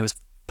out, and it was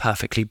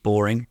perfectly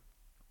boring.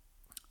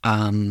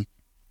 And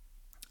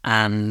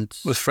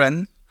with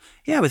friends?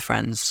 Yeah, with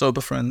friends.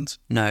 Sober friends?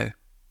 No,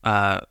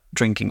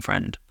 drinking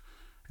friend.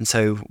 And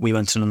so we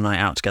went on a night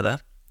out together,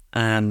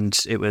 and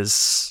it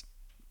was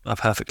a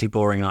perfectly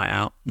boring night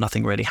out.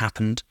 Nothing really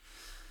happened.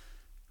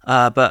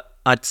 But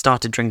I'd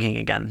started drinking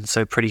again.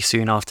 So pretty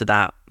soon after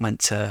that,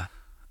 went down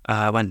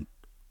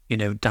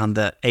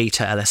the A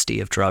to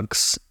LSD of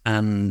drugs,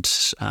 and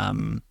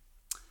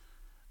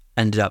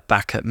ended up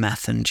back at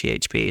meth and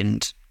GHB.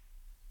 And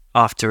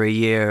after a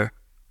year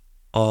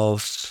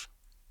of,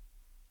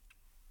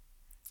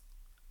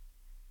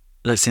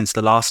 since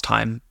the last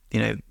time,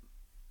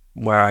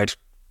 where I'd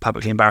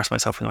publicly embarrassed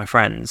myself with my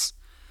friends,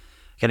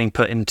 getting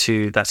put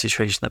into that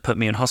situation that put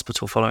me in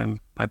hospital following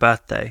my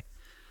birthday,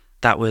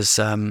 that was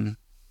the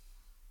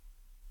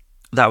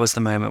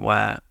moment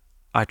where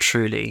I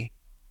truly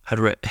had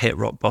hit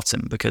rock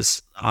bottom,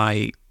 because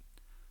I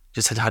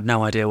just had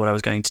no idea what I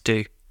was going to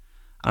do.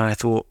 And I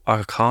thought,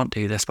 I can't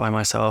do this by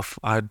myself.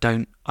 I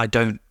don't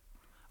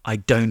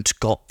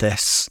got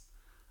this.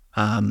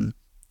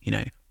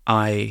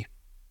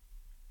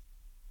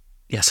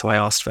 So I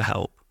asked for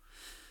help.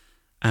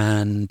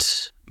 And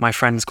my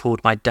friends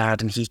called my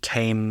dad, and he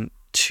came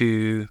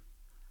to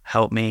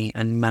help me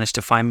and managed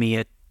to find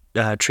me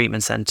a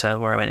treatment center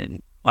where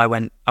I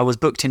was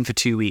booked in for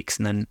 2 weeks,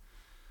 and then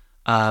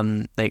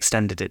they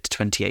extended it to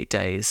 28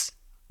 days.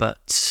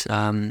 But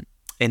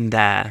in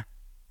there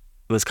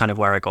was kind of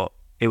where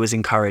it was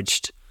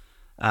encouraged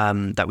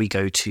that we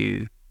go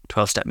to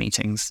 12-step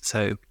meetings.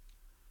 So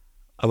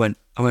I won't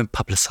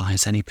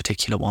publicize any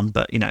particular one,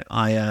 but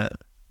I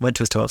went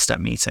to a 12-step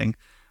meeting,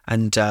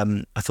 And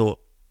I thought,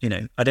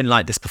 I didn't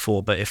like this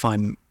before, but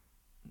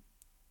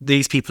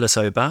these people are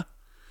sober,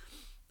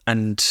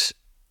 and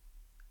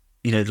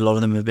a lot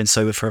of them have been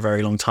sober for a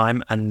very long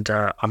time, and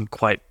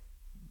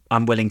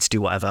I'm willing to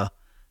do whatever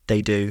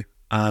they do.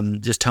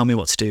 Just tell me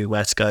what to do,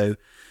 where to go,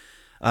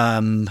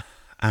 and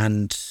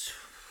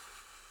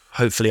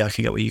hopefully I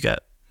can get what you get.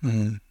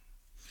 Mm.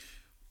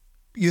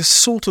 You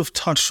sort of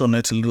touched on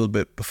it a little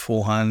bit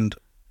beforehand,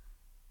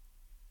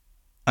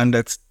 and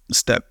that's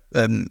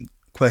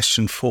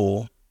question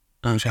 4,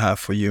 which I have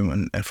for you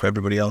and for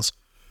everybody else.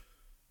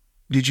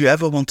 Did you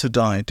ever want to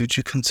die? Did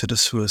you consider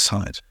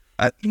suicide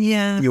at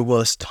your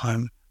worst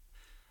time?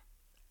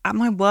 At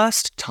my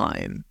worst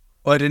time?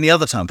 Or at any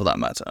other time for that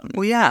matter?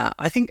 Well, yeah,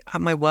 I think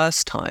at my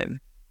worst time,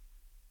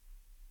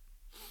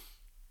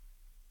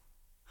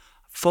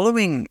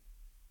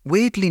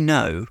 weirdly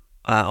no,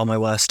 on my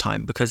worst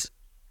time, because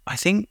I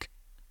think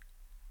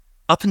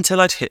up until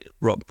I'd hit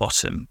rock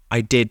bottom,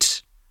 I did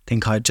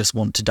think I'd just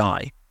want to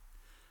die.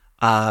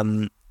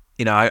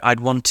 I'd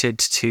wanted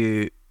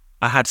to.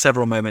 I had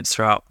several moments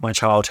throughout my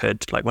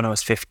childhood, like when I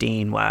was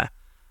 15, where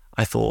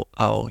I thought,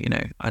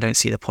 I don't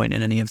see the point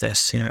in any of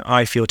this.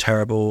 I feel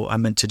terrible. I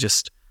meant to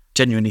just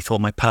genuinely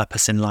thought my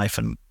purpose in life,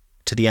 and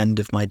to the end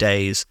of my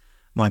days,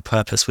 my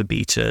purpose would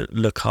be to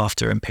look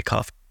after and pick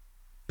up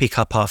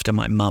after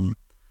my mum,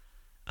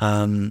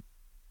 as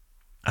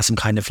some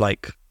kind of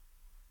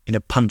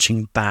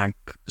punching bag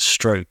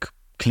stroke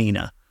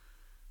cleaner.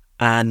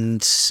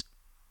 And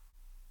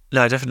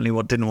no, I definitely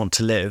didn't want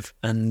to live.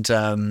 And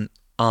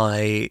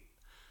I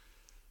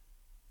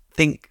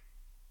think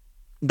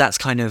that's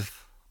kind of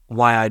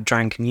why I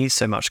drank and used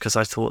so much, because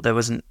I thought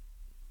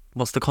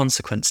what's the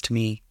consequence to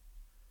me?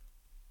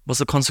 What's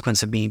the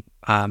consequence of me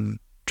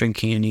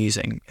drinking and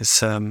using?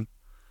 It's, I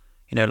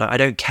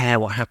don't care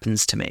what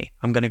happens to me.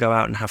 I'm going to go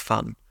out and have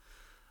fun.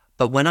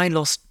 But when I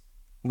lost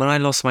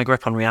my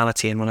grip on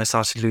reality, and when I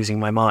started losing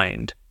my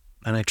mind,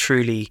 and I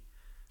truly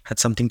had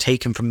something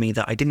taken from me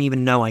that I didn't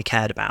even know I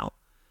cared about,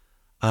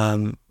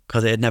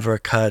 because it had never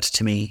occurred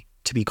to me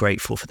to be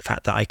grateful for the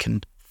fact that I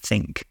can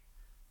think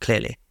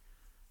clearly.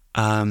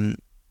 I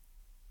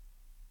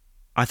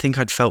think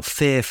I'd felt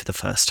fear for the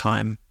first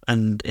time,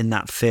 and in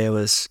that fear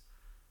was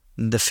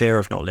the fear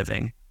of not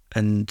living,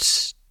 and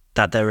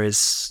that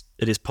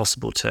it is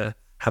possible to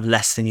have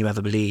less than you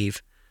ever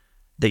believe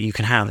that you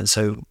can have. And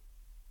so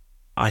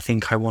I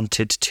think I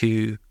wanted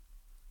to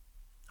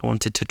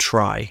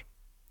try,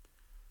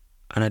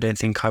 and I don't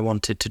think I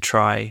wanted to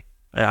try.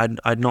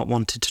 I'd not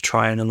wanted to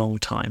try in a long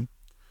time,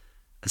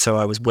 and so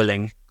I was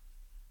willing.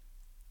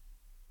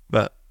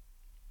 But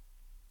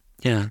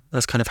yeah,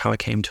 that's kind of how I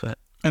came to it.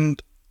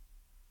 And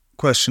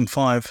question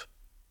 5,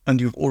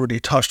 and you've already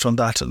touched on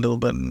that a little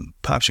bit, and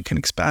perhaps you can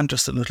expand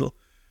just a little.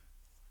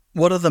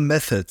 What other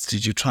methods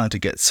did you try to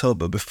get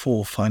sober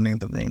before finding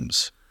the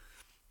names?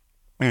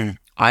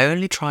 I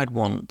only tried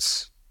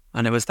once,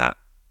 and it was that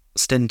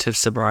stint of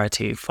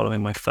sobriety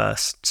following my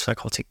first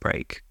psychotic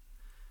break.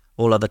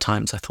 All other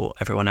times I thought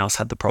everyone else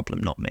had the problem,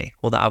 not me,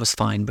 or that I was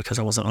fine because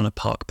I wasn't on a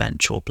park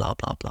bench, or blah,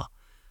 blah, blah,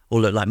 or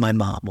looked like my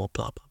mum, or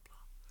blah, blah,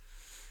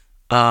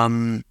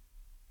 blah.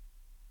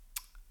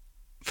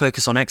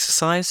 Focus on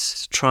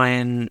exercise, try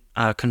and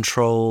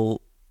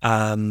control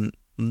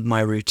my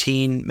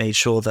routine, made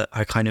sure that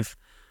I kind of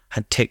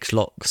had ticked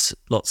lots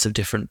of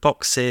different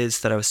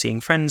boxes, that I was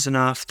seeing friends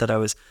enough, that I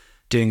was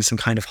doing some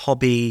kind of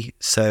hobby.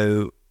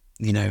 So,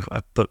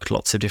 I booked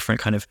lots of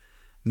different kind of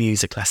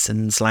music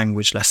lessons,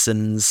 language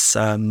lessons,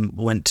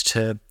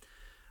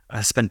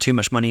 I spent too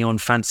much money on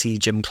fancy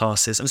gym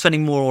classes. I'm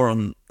spending more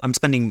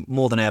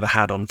than I ever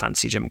had on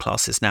fancy gym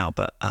classes now,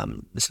 but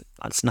it's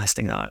a nice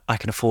thing that I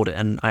can afford it,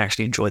 and I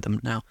actually enjoy them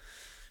now.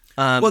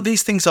 Well,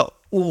 these things are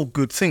all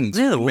good things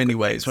in many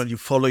ways. When you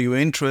follow your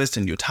interest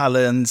and your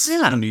talents,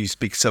 and you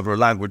speak several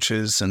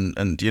languages,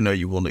 and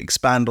you want to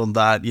expand on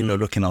that,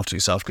 looking after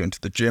yourself, going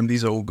to the gym,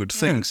 these are all good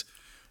things.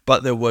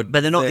 But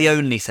they're not the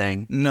only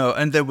thing. No,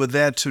 and they were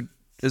there to,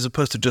 as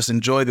opposed to just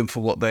enjoy them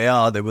for what they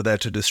are, they were there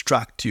to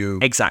distract you.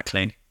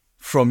 Exactly.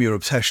 From your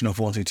obsession of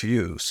wanting to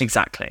use.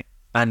 Exactly.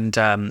 And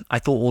I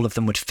thought all of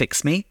them would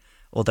fix me,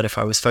 or that if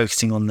I were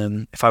focusing on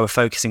them,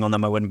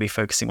 I wouldn't be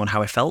focusing on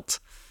how I felt.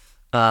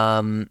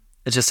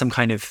 It's just some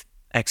kind of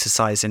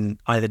exercise in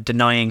either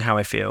denying how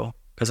I feel,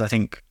 because I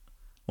think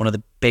one of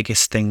the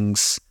biggest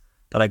things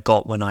that I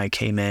got when I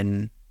came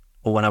in,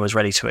 or when I was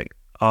ready to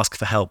ask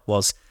for help,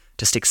 was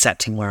just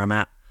accepting where I'm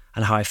at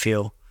and how I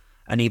feel.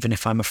 And even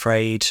if I'm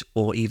afraid,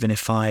 or even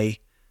if I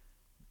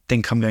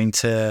think I'm going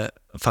to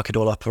fuck it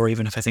all up, or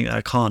even if I think that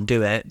I can't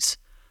do it,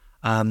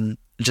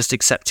 just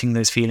accepting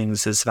those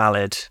feelings as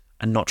valid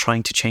and not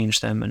trying to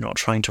change them and not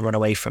trying to run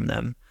away from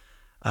them.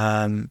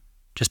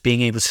 Just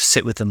being able to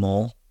sit with them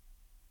all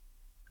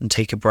and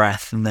take a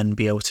breath, and then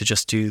be able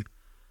to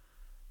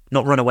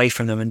not run away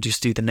from them and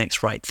just do the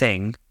next right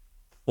thing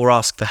or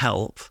ask for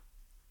help.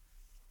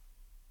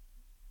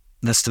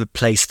 That's the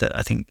place that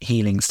I think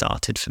healing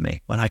started for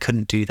me, when I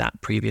couldn't do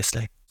that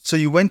previously. So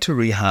you went to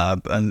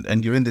rehab,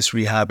 and you're in this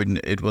rehab, and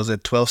it was a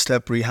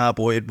 12-step rehab,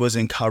 or it was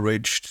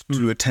encouraged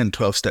to attend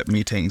 12-step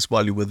meetings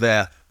while you were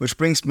there, which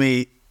brings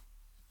me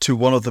to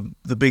one of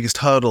the biggest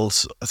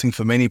hurdles, I think,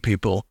 for many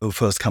people who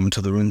first come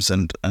into the rooms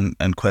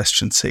and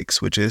question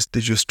 6, which is,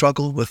 did you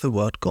struggle with the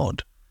word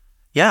God?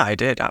 Yeah, I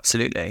did,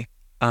 absolutely.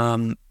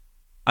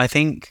 I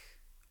think,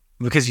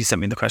 because you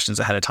sent me the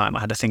questions ahead of time, I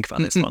had to think about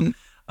this one.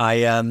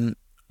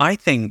 I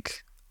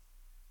think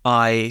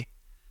my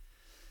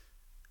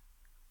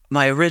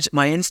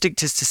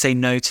instinct is to say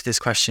no to this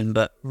question,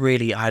 but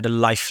really I had a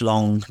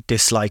lifelong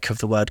dislike of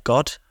the word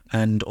God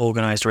and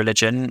organized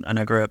religion, and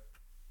I grew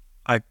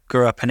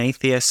up an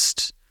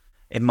atheist.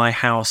 In my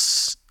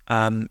house,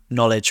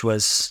 knowledge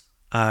was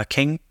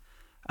king,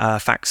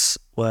 facts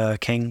were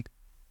king,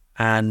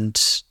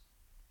 and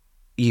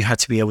you had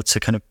to be able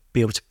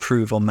to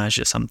prove or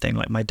measure something.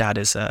 Like my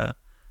dad's a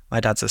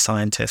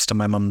scientist, and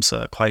my mum's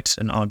quite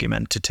an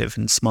argumentative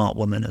and smart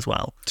woman as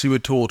well. So you were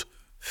taught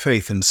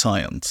faith in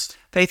science.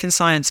 Faith in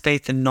science,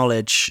 faith in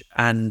knowledge,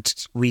 and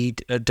we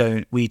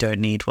don't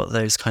need what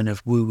those kind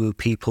of woo-woo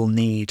people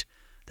need.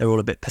 They're all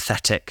a bit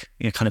pathetic,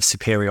 kind of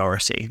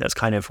superiority. That's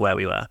kind of where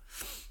we were.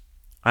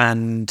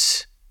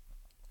 And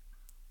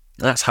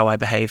that's how I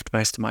behaved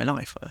most of my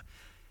life. I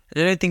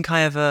don't think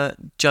I ever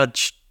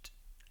judged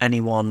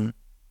anyone.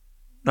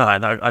 No, I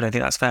don't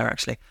think that's fair,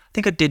 actually. I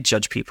think I did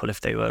judge people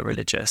if they were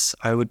religious.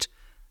 I would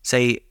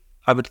say,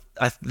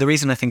 the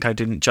reason I think I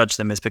didn't judge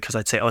them is because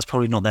I'd say, it's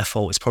probably not their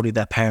fault. It's probably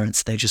their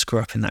parents. They just grew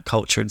up in that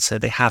culture, and so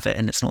they have it,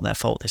 and it's not their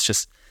fault. It's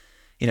just,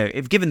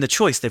 if given the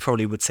choice, they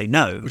probably would say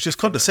no. Which is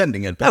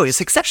condescending at best. Oh,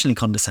 it's exceptionally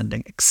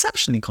condescending.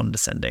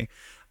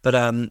 But,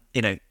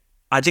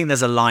 I think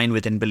there's a line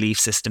within belief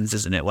systems,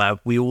 isn't it, where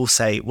we all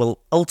say, well,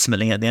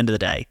 ultimately, at the end of the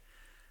day,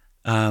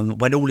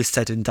 when all is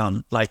said and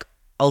done, like,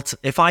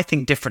 if I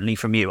think differently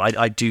from you,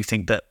 I do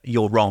think that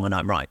you're wrong and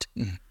I'm right.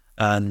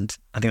 And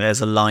I think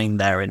there's a line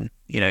there in,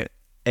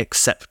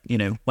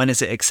 when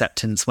is it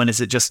acceptance? When is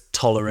it just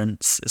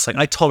tolerance? It's like,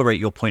 I tolerate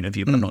your point of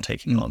view, but I'm not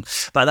taking it on.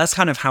 But that's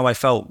kind of how I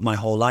felt my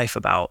whole life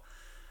about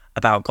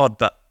God.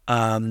 But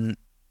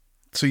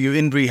so you're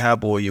in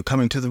rehab, or you're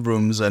coming to the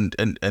rooms, and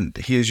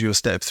here's your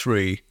step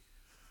 3,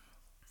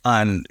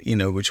 and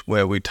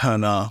where we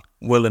turn our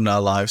will in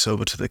our lives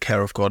over to the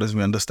care of God as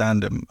we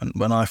understand Him. And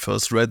when I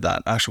first read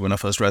that, I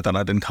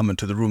didn't come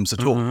into the rooms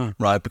at all,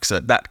 right? Because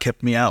that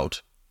kept me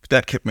out.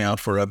 That kept me out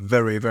for a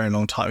very, very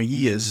long time,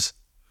 years.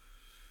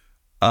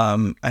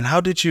 And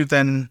how did you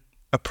then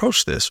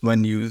approach this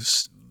when you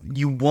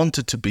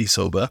wanted to be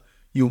sober,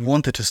 you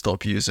wanted to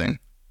stop using?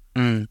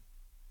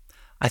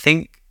 I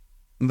think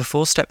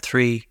before step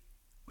 3,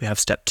 we have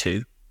step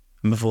 2.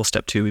 And before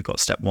step 2, we've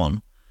got step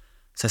 1.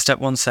 So step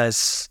 1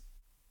 says,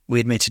 we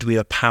admitted we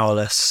were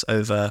powerless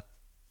over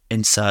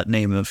insert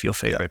name of your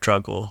favorite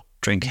drug or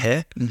drink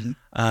here. We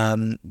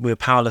were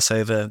powerless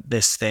over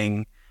this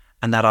thing,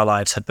 and that our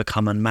lives had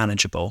become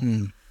unmanageable.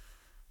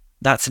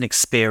 That's an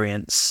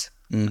experience.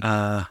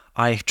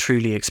 I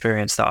truly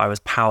experienced that I was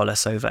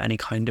powerless over any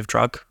kind of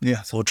drug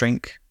or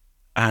drink,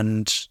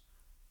 and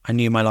I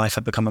knew my life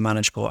had become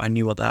unmanageable. I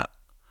knew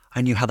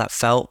how that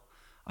felt.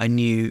 I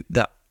knew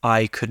that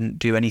I couldn't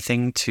do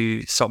anything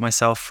to stop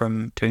myself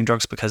from doing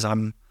drugs because I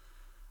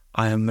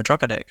am a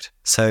drug addict.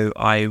 So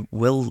I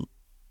will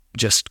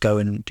just go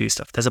and do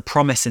stuff. There's a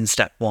promise in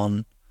step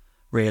 1,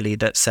 really,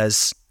 that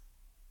says,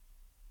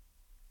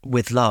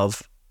 with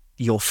love,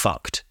 you're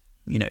fucked.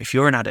 If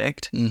you're an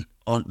addict,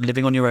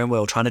 living on your own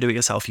will, trying to do it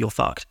yourself, you're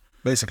fucked.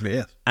 Basically,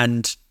 yes.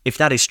 And if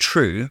that is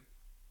true,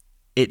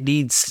 it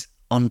leads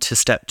on to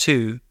step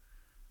 2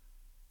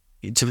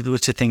 to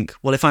think,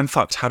 well, if I'm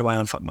fucked, how do I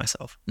unfuck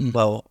myself?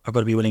 Well, I've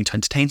got to be willing to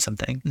entertain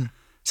something.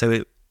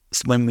 So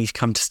when we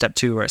come to step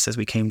 2, where it says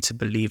we came to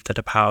believe that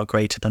a power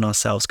greater than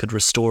ourselves could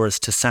restore us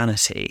to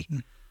sanity,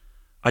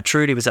 I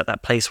truly was at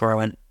that place where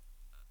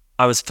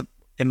I was,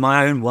 in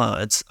my own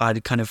words, I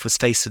kind of was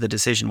faced with a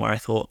decision where I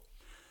thought,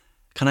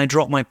 can I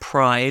drop my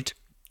pride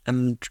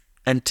and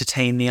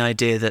entertain the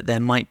idea that there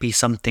might be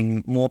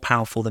something more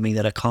powerful than me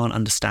that I can't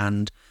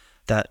understand,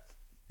 that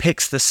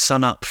picks the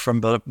sun up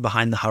from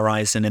behind the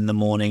horizon in the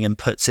morning and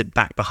puts it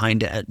back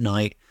behind it at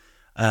night,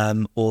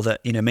 or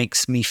that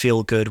makes me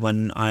feel good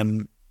when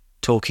I'm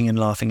talking and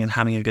laughing and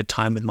having a good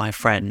time with my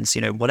friends,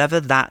 whatever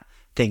that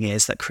thing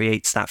is that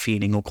creates that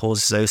feeling or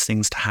causes those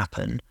things to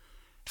happen.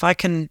 If I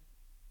can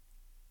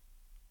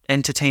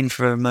entertain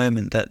for a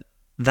moment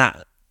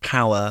that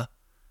power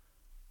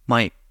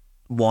might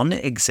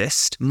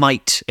exist,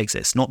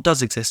 not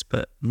does exist,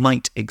 but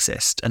might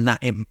exist, and that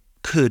it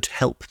could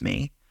help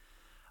me.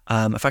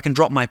 If I can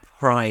drop my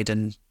pride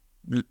and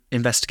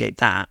investigate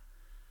that,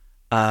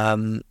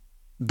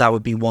 that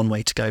would be one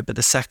way to go. But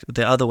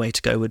the other way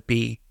to go would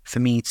be for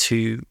me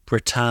to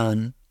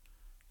return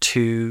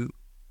to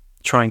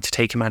trying to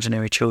take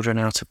imaginary children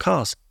out of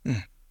cars.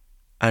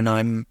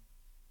 And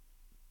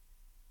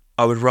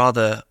I would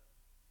rather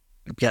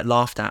get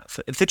laughed at.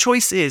 If the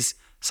choice is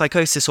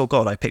psychosis or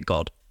God, I pick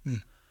God.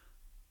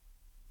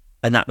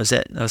 And that was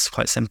it. That was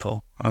quite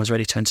simple. I was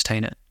ready to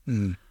entertain it.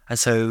 And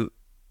so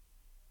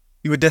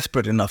You were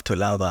desperate enough to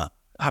allow that.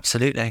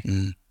 Absolutely.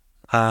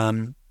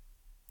 And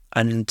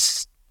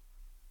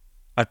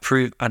I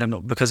proved, I don't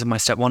know, because of my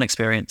step one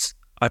experience,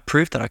 I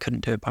proved that I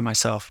couldn't do it by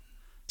myself.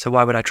 So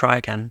why would I try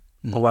again?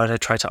 Or why would I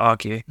try to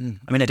argue?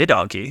 I mean, I did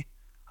argue.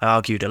 I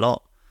argued a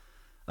lot.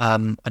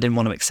 I didn't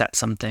want to accept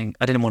something.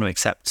 I didn't want to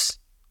accept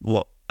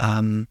what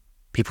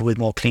people with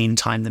more clean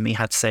time than me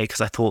had to say,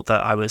 because I thought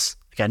that I was,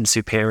 again,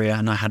 superior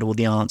and I had all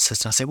the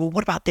answers. And I say, well,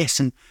 what about this?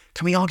 And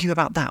can we argue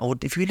about that? Or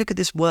if you look at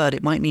this word,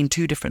 it might mean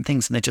two different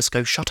things. And they just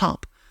go, shut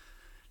up.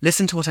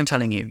 Listen to what I'm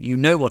telling you. You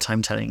know what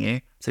I'm telling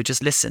you. So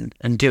just listen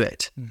and do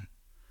it.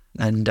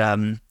 And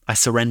I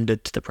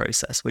surrendered to the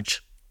process,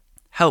 which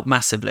helped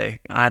massively.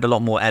 I had a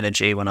lot more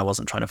energy when I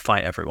wasn't trying to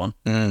fight everyone.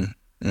 But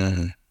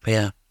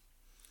yeah.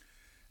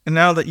 And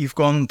now that you've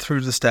gone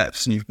through the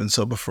steps and you've been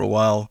sober for a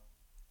while,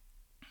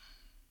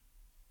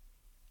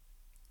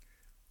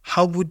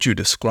 how would you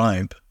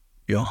describe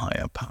your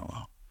higher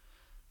power?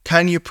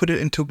 Can you put it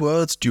into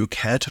words? Do you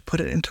care to put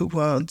it into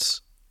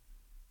words?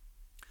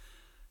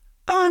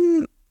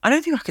 I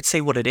don't think I could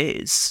say what it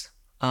is.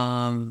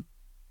 I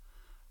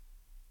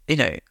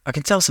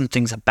can tell some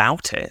things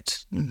about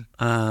it.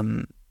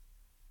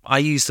 I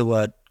use the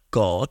word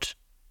God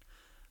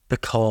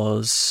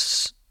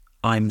because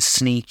I'm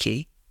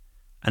sneaky.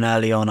 And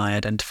early on, I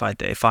identified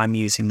that if I'm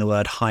using the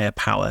word higher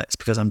power, it's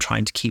because I'm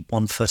trying to keep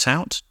one foot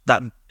out.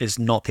 That is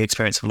not the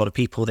experience of a lot of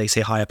people. They say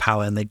higher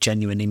power and they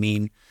genuinely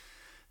mean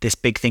this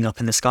big thing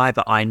up in the sky.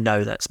 But I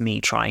know that's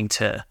me trying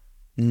to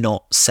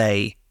not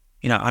say,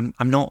 I'm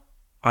not.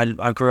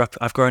 I've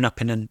grown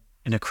up in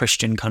a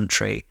Christian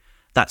country.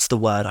 That's the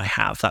word I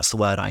have. That's the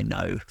word I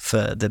know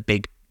for the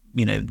big,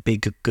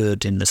 big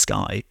good in the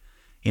sky.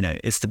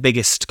 It's the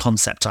biggest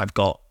concept I've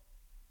got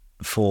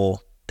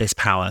for this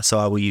power. So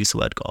I will use the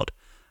word God.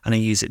 And I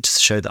use it to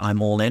show that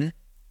I'm all in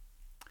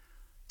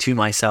to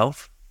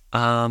myself.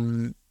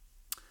 I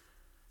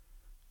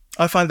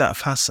find that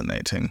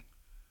fascinating.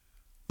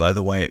 By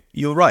the way,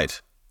 you're right.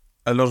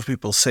 A lot of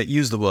people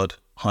use the word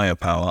higher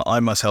power. I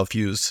myself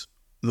use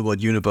the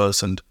word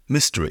universe and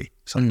mystery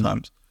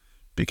sometimes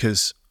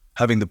because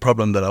having the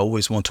problem that I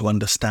always want to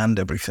understand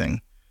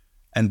everything,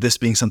 and this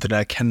being something that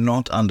I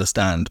cannot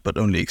understand but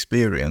only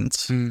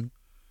experience,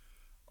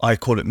 I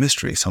call it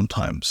mystery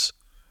sometimes.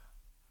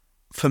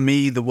 For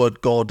me, the word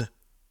God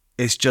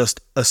is just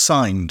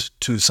assigned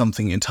to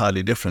something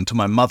entirely different, to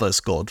my mother's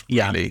God,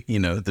 really.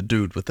 The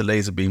dude with the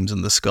laser beams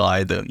in the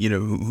sky,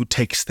 who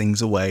takes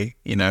things away,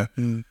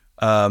 and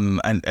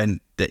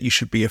that you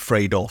should be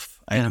afraid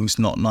of, and who's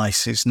not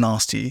nice, who's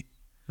nasty.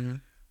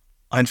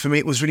 And for me,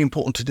 it was really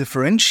important to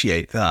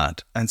differentiate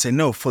that and say,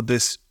 no, for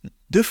this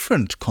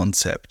different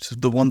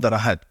concept, the one that I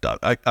had,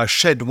 I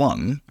shed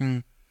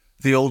one,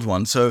 the old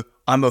one, so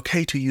I'm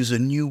okay to use a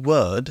new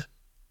word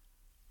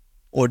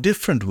or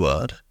different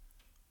word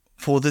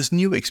for this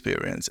new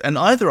experience. And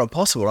either are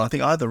possible. I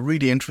think either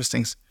really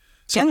interesting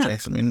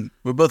subjects. I mean,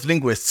 we're both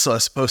linguists, so I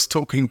suppose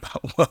talking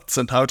about words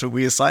and how to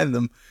reassign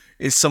them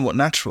is somewhat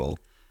natural.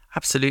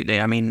 Absolutely.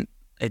 I mean,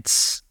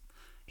 it's,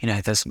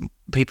 there's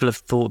people have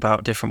thought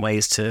about different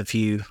ways to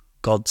view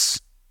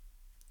gods,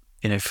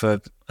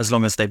 for as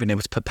long as they've been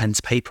able to put pen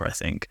to paper, I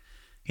think.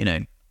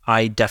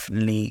 I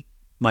definitely,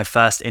 my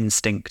first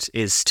instinct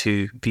is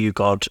to view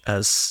God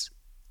as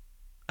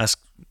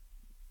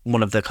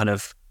one of the kind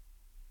of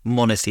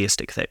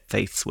monotheistic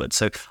faiths would.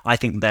 So I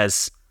think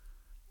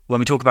when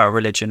we talk about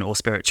religion or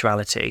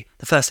spirituality,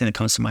 the first thing that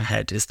comes to my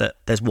head is that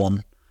there's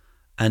one.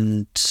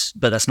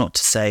 But that's not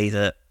to say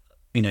that,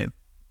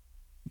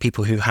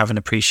 people who have an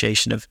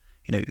appreciation of,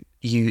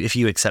 if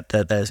you accept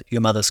that there's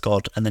your mother's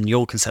God and then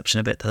your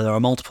conception of it, that there are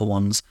multiple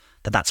ones,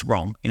 that's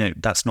wrong.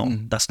 That's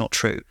not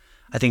true.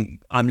 I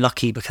think I'm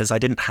lucky because I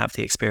didn't have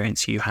the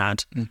experience you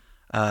had.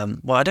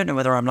 Well, I don't know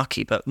whether I'm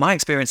lucky, but my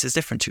experience is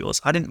different to yours.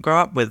 I didn't grow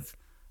up with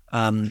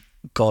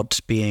God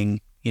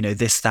being,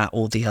 this, that,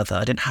 or the other.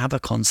 I didn't have a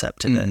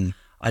concept of it.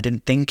 I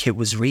didn't think it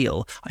was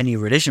real. I knew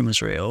religion was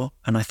real,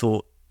 and I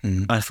thought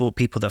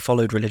people that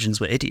followed religions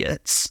were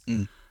idiots.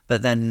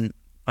 But then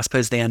I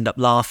suppose they end up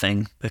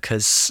laughing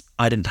because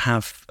I didn't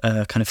have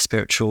a kind of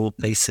spiritual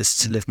basis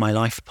to live my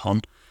life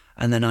upon,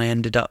 and then I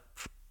ended up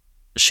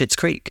Schitt's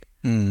Creek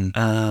and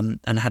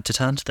had to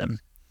turn to them.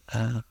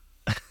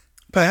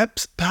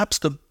 Perhaps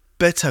the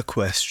better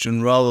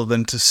question, rather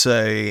than to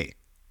say,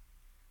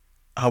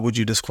 how would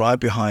you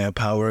describe your higher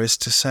power, is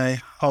to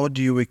say, how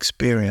do you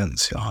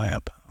experience your higher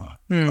power?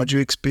 How do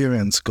you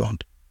experience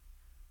God?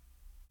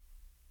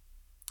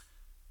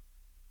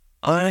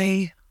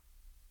 I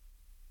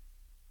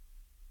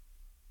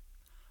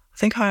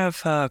think I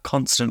have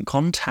constant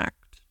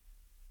contact.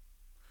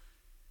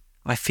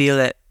 I feel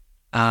it.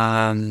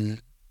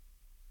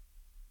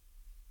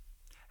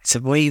 It's a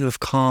wave of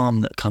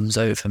calm that comes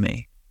over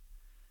me.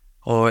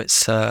 Or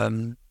it's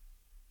being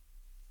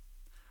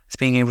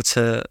able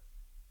to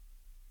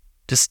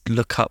just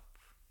look up.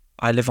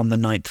 I live on the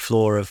 9th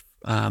floor of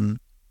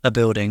a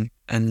building,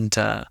 and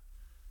I'm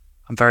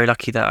very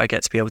lucky that I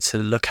get to be able to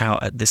look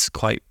out at this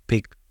quite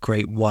big,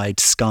 great, wide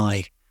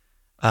sky.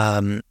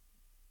 And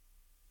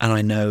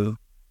I know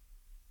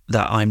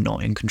that I'm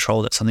not in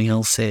control, that something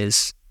else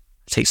is.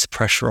 It takes the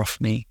pressure off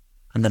me,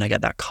 and then I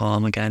get that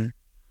calm again.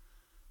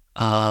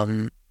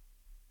 I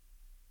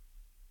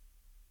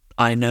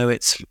know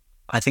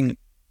I think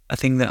a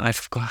thing that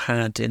I've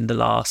had in the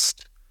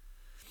last,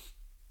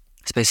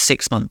 I suppose,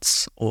 6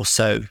 months or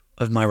so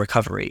of my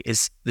recovery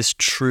is this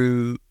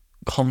true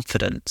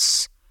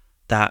confidence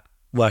that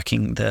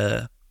working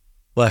the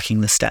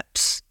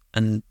steps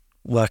and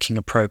working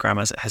a program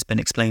as it has been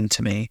explained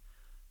to me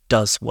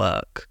does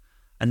work.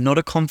 And not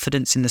a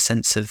confidence in the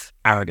sense of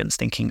arrogance,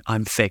 thinking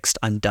I'm fixed,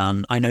 I'm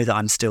done. I know that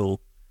I'm still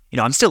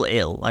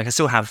ill. Like, I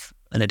still have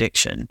an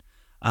addiction.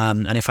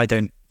 And if I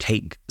don't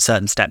take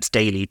certain steps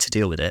daily to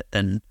deal with it,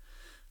 then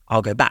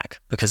I'll go back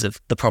because of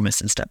the promise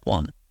in step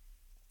 1.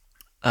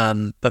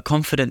 But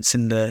confidence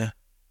in the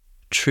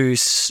true,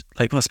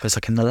 like, well, I suppose,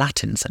 like, in the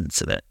Latin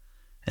sense of it,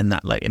 in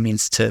that, like, it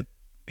means to,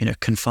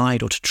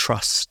 confide or to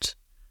trust,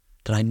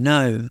 that I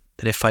know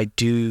that if I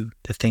do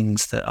the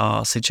things that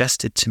are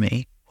suggested to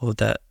me or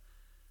that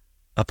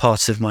are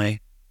part of my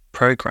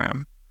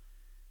program,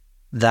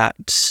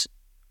 that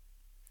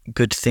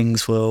good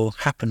things will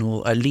happen,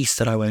 or at least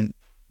that I won't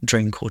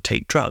drink or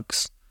take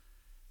drugs.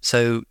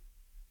 So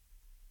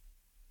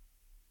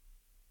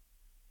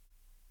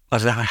I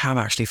have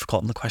actually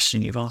forgotten the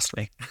question you've asked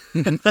me.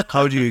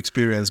 How do you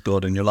experience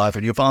God in your life?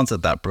 And you've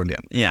answered that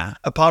brilliant. Yeah.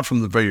 Apart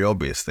from the very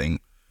obvious thing,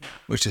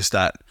 which is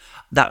that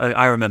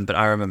I remember.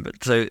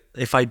 So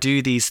if I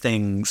do these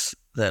things,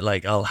 that,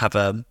 like, I'll have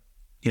I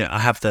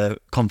have the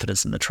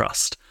confidence and the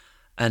trust.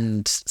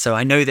 And so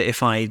I know that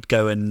if I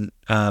go and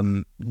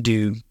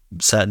do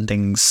certain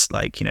things,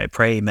 like,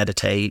 pray,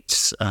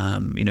 meditate,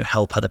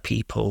 help other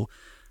people,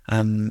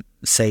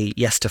 say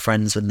yes to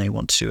friends when they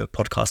want to do a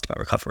podcast about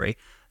recovery,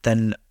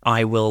 then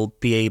I will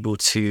be able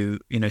to,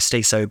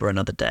 stay sober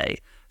another day.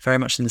 Very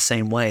much in the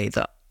same way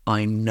that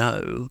I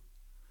know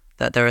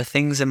that there are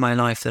things in my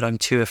life that I'm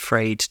too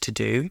afraid to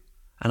do,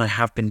 and I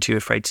have been too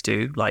afraid to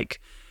do, like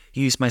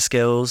use my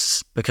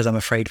skills, because I'm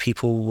afraid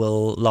people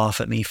will laugh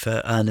at me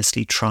for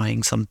earnestly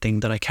trying something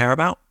that I care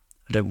about.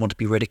 I don't want to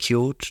be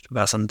ridiculed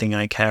about something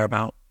I care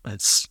about.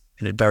 It's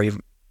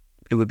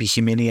it would be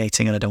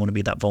humiliating, and I don't want to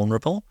be that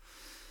vulnerable.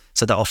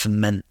 So that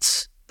often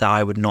meant that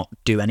I would not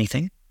do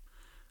anything.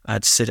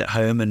 I'd sit at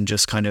home and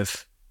just kind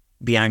of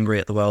be angry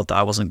at the world that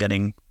I wasn't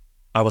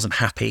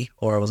happy,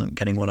 or I wasn't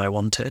getting what I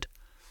wanted.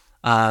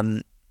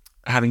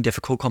 Having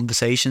difficult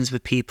conversations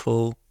with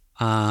people,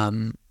 all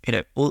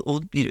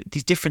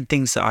these different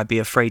things that I'd be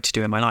afraid to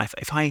do in my life.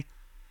 If I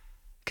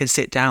can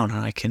sit down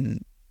and I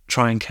can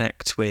try and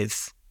connect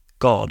with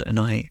God, and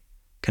I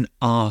can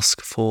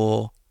ask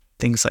for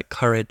things like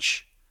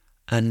courage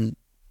and,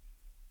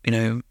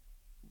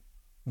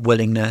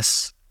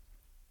 willingness,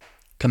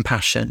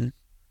 compassion,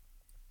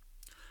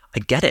 I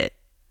get it,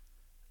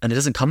 and it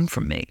doesn't come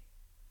from me.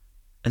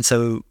 And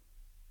so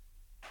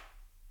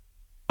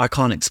I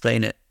can't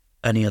explain it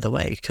any other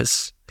way,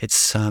 because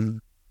it's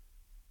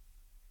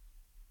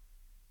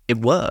it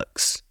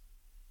works.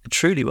 It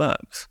truly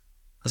works.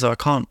 So I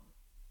can't.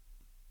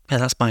 Yeah,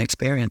 that's my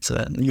experience of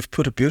it. You've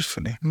put it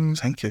beautifully.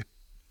 Thank you.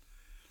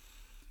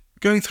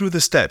 Going through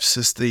the steps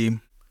is the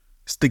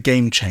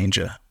game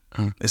changer,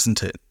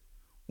 isn't it?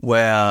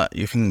 Where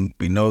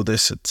we know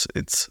this.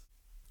 It's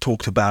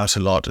talked about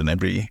a lot in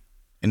every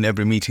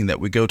meeting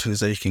that we go to, is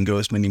that you can go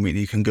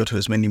to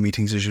as many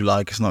meetings as you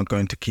like. It's not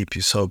going to keep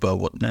you sober.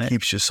 What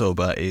keeps you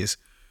sober is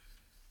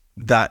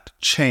that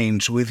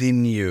change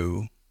within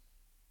you,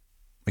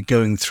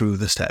 going through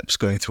the steps,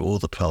 going through all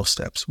the 12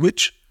 steps.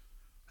 This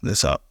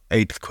is our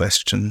 8th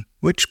question.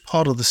 Which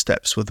part of the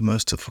steps were the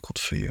most difficult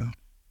for you?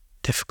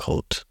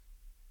 Difficult.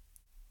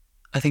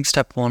 I think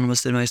step 1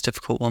 was the most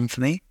difficult one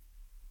for me.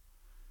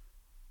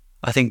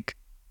 I think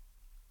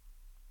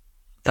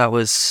that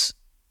was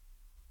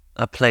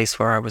a place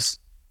where I was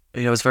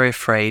very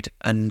afraid,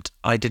 and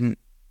I didn't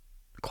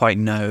quite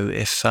know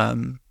if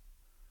I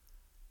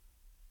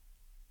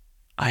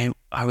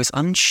was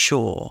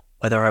unsure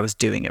whether I was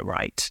doing it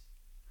right.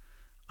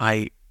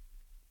 I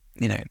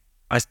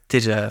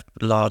did a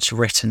large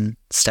written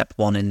step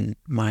 1 in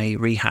my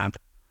rehab,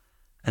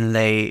 and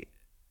I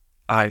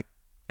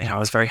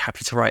was very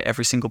happy to write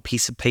every single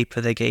piece of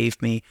paper they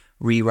gave me,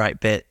 rewrite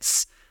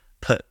bits,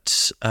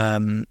 put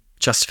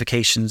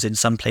justifications in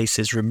some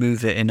places,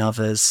 remove it in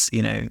others,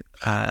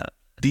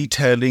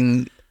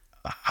 detailing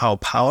how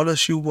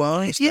powerless you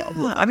were. Yeah,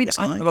 I mean,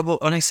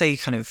 when I say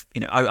kind of,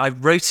 I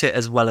wrote it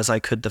as well as I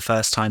could the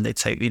first time. They'd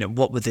say,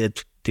 what were the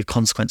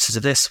consequences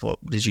of this?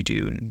 What did you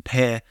do? And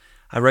here,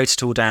 I wrote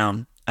it all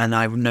down, and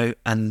I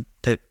didn't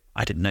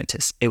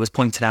notice. It was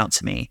pointed out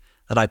to me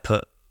that I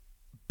put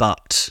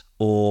but,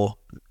 or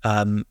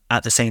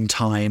at the same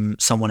time,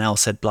 someone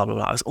else said blah, blah,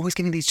 blah. I was always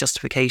giving these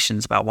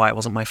justifications about why it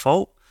wasn't my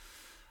fault.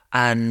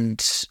 And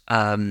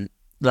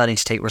learning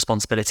to take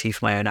responsibility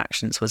for my own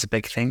actions was a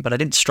big thing, but I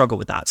didn't struggle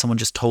with that. Someone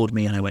just told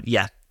me, and I went,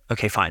 yeah,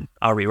 okay, fine,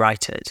 I'll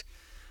rewrite it.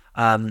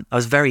 I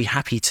was very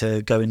happy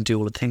to go and do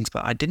all the things,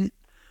 but I didn't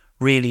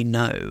really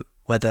know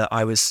whether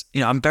I was,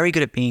 I'm very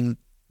good at being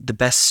the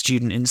best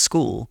student in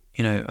school,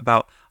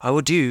 I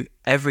will do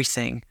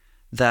everything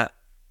that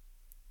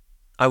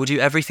I will do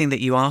everything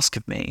that you ask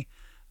of me,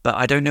 but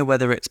I don't know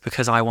whether it's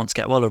because I want to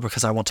get well or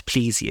because I want to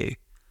please you.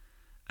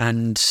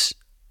 And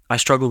I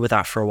struggled with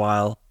that for a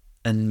while.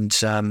 And,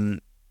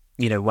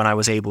 when I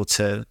was able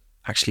to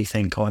actually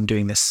think, I'm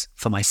doing this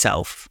for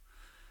myself,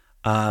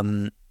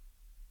 that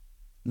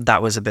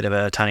was a bit of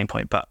a turning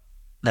point. But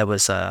it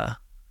was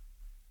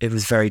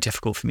very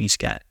difficult for me to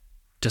get,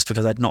 just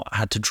because I'd not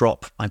had to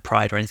drop my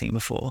pride or anything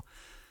before.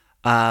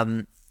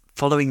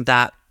 Following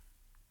that,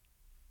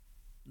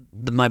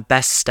 my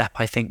best step,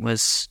 I think,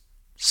 was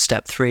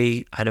step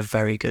 3. I had a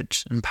very good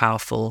and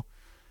powerful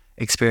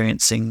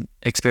experience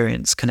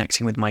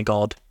connecting with my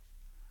God.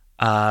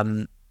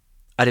 I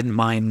didn't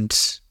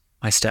mind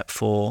my step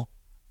 4.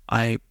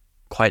 I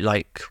quite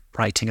like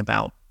writing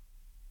about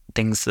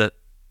things that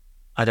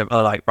I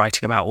like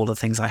writing about all the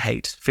things I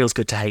hate. Feels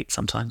good to hate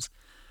sometimes.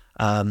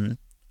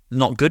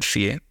 Not good for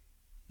you,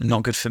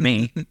 not good for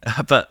me,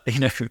 but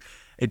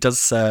it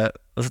does.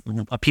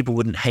 People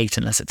wouldn't hate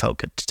unless it felt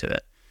good to do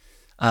it.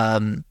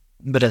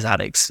 But as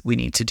addicts, we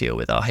need to deal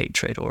with our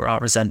hatred or our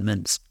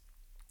resentments.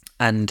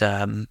 And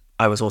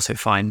I was also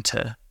fine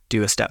to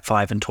do a step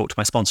 5 and talk to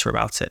my sponsor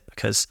about it,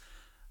 because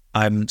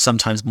I'm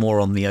sometimes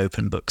more on the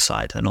open book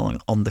side than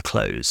on the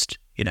closed.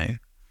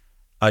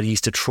 I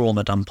used to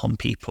trauma dump on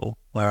people,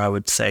 where I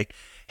would say,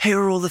 here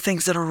are all the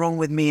things that are wrong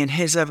with me, and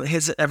here's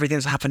everything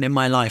that's happened in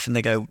my life. And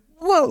they go,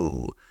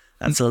 whoa,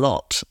 that's a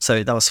lot.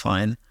 So that was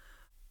fine.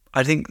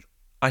 I think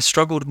I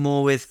struggled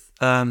more with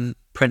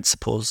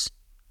principles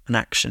and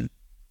action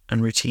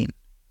and routine.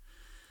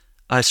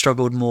 I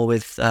struggled more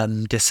with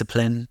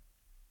discipline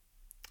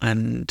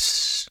and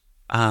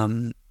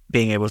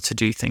being able to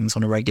do things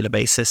on a regular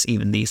basis.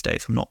 Even these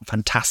days, I'm not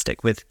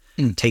fantastic with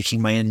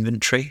taking my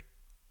inventory.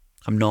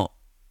 I'm not,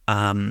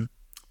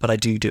 but I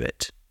do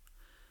it.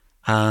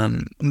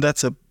 And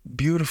that's a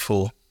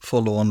beautiful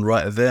follow-on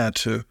right there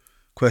to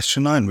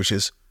question 9, which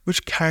is,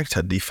 which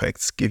character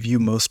defects give you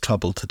most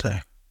trouble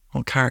today?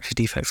 What character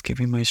defects give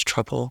me most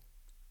trouble?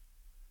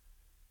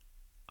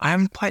 I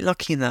am quite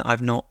lucky in that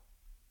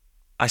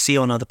I see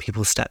on other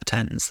people's step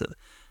 10s that I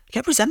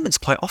get resentments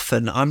quite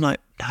often. I'm like,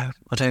 no,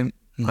 I don't.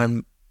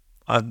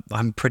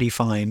 I'm pretty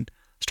fine.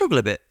 Struggle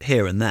a bit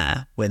here and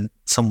there when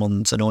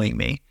someone's annoying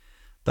me,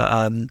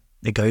 but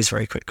it goes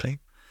very quickly.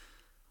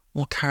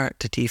 What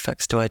character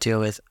defects do I deal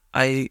with?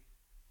 I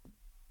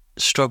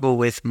struggle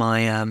with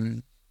my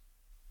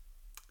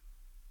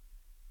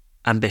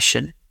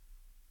ambition.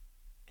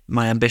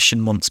 My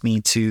ambition wants me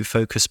to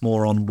focus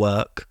more on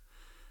work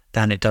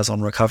than it does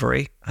on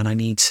recovery, and I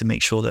need to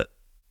make sure that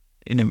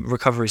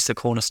recovery is the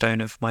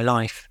cornerstone of my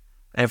life.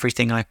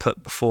 Everything I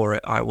put before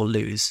it, I will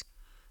lose.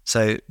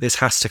 So this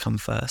has to come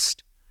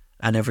first,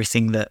 and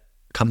everything that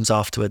comes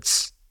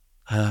afterwards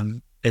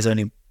is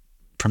only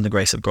from the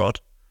grace of God,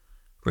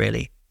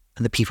 really,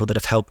 and the people that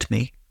have helped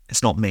me.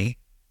 It's not me.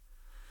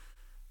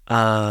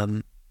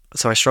 So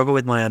I struggle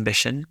with my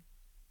ambition.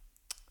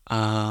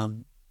 I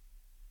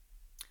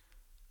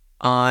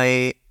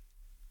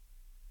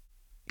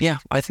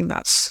think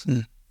that's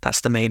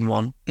the main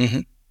one. Mm-hmm.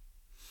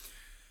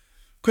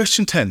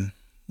 Question 10.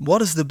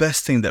 What is the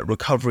best thing that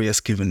recovery has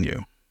given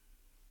you?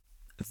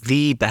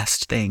 The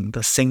best thing,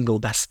 the single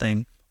best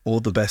thing. Or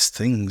the best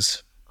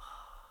things?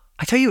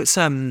 I tell you, it's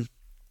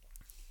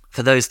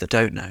for those that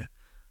don't know,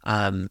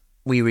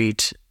 we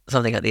read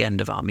something at the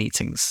end of our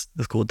meetings.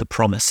 It's called The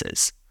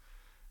Promises.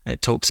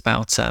 It talks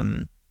about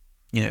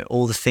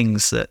all the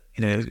things that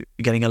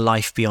getting a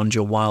life beyond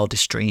your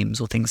wildest dreams,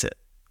 or things that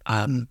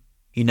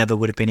you never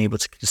would have been able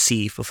to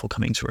conceive before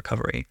coming to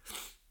recovery.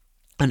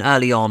 And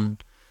early on,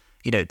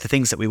 the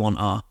things that we want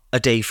are a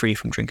day free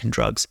from drinking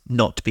drugs,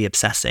 not to be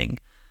obsessing.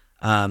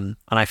 And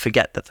I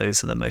forget that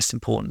those are the most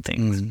important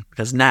things,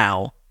 because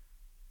now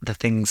the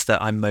things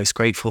that I'm most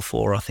grateful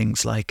for are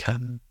things like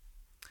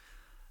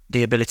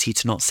the ability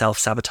to not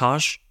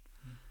self-sabotage,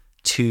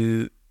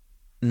 to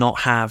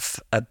not have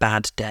a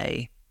bad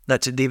day,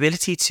 the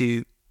ability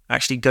to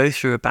actually go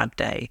through a bad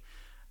day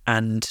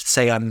and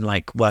say I'm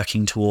like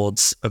working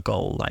towards a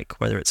goal, like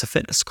whether it's a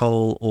fitness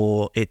goal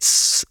or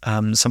it's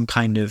some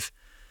kind of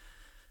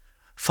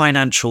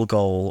financial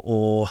goal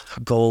or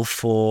goal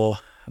for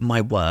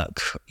my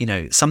work,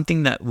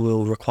 something that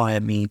will require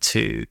me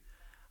to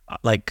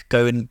like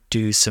go and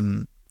do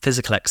some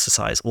physical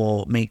exercise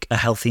or make a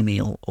healthy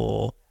meal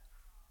or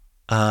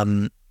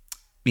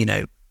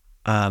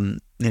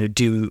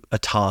do a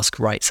task,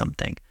 write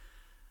something.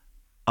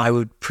 I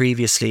would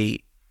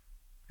previously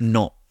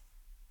not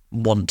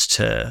want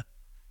to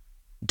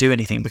do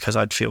anything because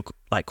I'd feel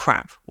like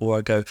crap, or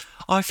I'd go,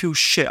 I feel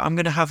shit. I'm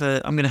gonna have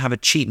a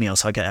cheat meal,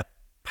 so I get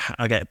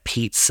a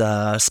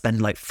pizza,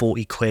 spend like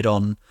 40 quid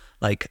on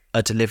like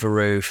a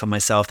Deliveroo for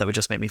myself that would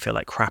just make me feel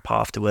like crap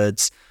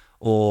afterwards,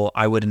 or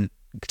I wouldn't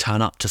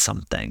turn up to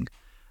something,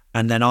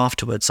 and then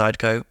afterwards I'd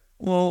go,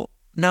 well,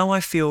 now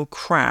I feel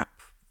crap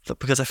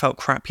because I felt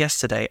crap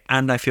yesterday,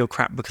 and I feel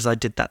crap because I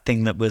did that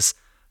thing that was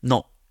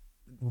not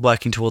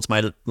working towards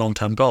my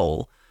long-term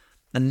goal.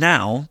 And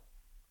now,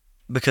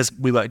 because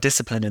we work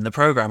discipline in the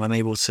program, I'm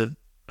able to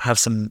have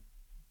some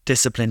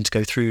discipline to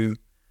go through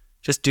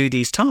just do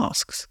these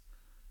tasks.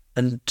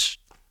 And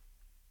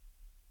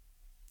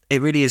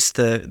it really is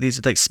these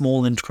are like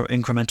small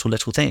incremental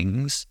little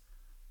things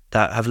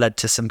that have led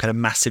to some kind of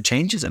massive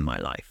changes in my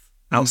life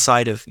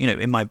outside of,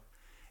 in my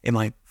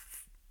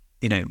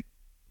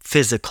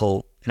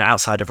physical,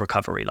 outside of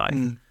recovery life.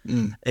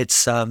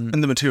 It's in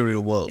the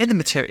material world. In the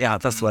material, yeah,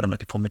 that's the word I'm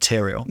looking for,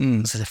 material.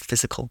 Instead of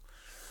physical.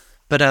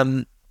 But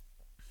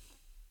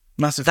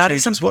massive that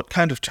changes. is What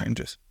kind of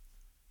changes?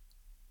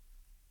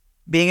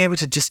 Being able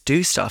to just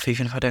do stuff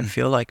even if I don't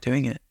feel like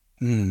doing it.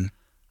 Freedom.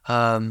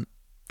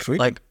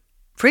 Like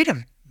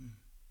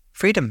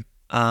freedom.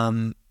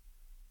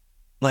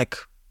 Like,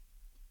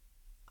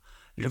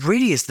 it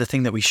really is the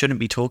thing that we shouldn't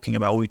be talking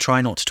about, or we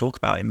try not to talk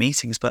about in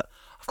meetings, but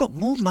I've got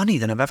more money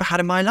than I've ever had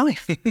in my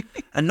life.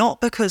 And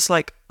not because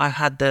like I've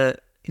had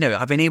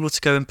I've been able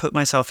to go and put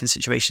myself in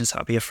situations that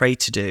I'd be afraid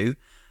to do,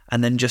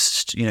 and then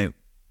just,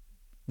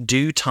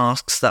 do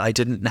tasks that I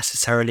didn't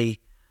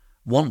necessarily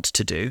want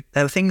to do.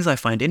 There were things I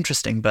find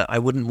interesting, but I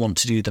wouldn't want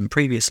to do them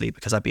previously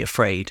because I'd be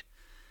afraid.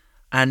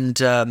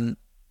 And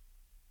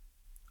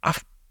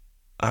I've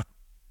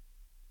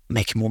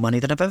making more money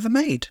than I've ever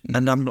made,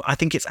 and I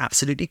think it's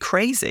absolutely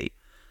crazy.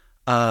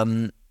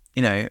 I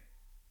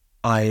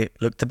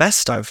look the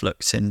best I've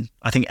looked in,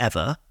 I think,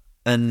 ever,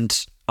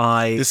 and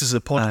This is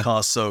a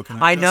podcast, so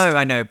I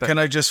know, but can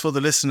I just, for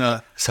the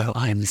listener? So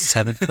I'm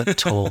 7 foot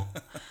tall,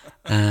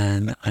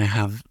 and I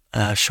have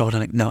a short.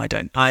 No, I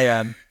don't.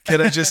 Can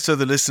I just, to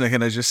the listener,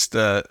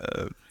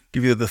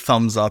 give you the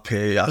thumbs up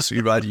here? You're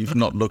absolutely right. You've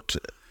not looked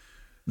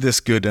this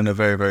good in a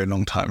very, very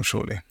long time,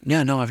 surely.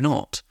 Yeah, no, I've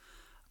not.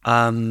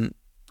 I'm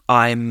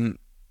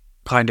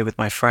kind of with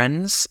my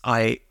friends.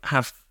 I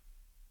have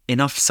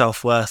enough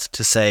self-worth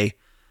to say,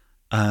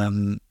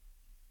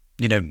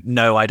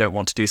 no, I don't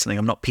want to do something.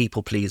 I'm not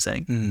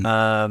people-pleasing.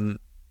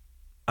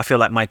 I feel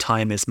like my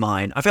time is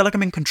mine. I feel like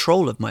I'm in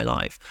control of my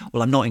life.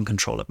 Well, I'm not in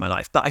control of my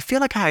life, but I feel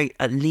like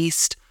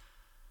and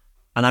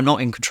I'm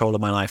not in control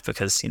of my life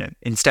because,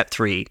 in step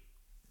 3,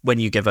 when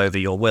you give over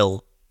your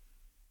will,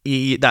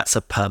 that's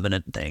a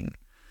permanent thing.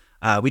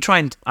 I try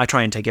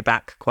and take it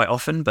back quite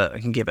often, but I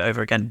can give it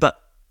over again.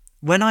 But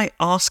when I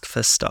ask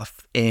for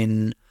stuff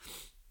in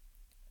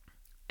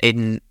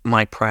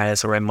my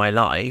prayers or in my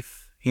life,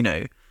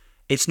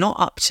 it's not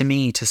up to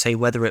me to say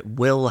whether it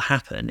will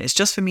happen. It's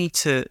just for me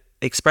to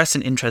express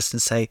an interest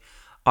and say,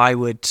 I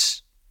would,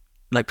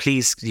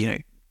 please,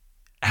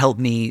 help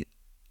me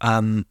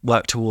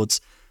work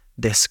towards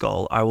this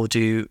goal. I will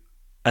do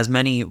as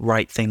many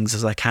right things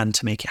as I can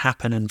to make it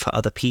happen and for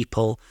other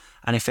people.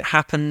 And if it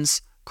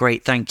happens,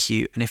 great, thank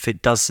you. And if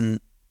it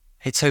doesn't,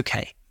 it's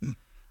okay.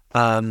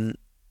 I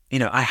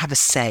have a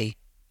say.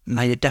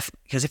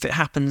 Because if it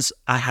happens,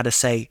 I had a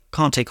say.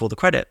 Can't take all the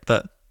credit,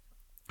 but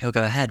it'll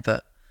go ahead.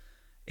 But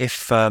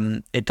if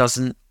it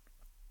doesn't,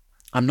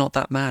 I'm not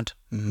that mad.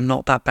 I'm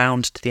not that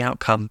bound to the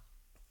outcome.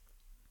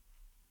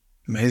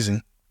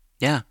 Amazing.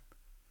 Yeah.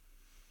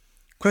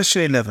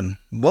 Question 11.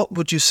 What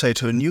would you say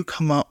to a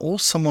newcomer or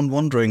someone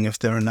wondering if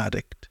they're an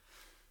addict?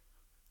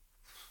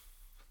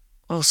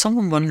 Well,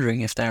 someone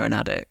wondering if they're an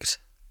addict.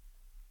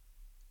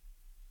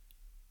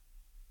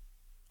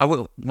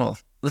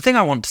 The thing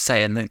I want to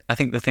say, and I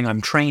think the thing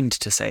I'm trained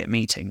to say at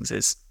meetings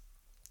is,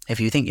 if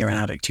you think you're an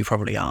addict, you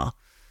probably are.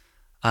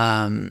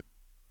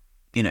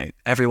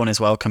 Everyone is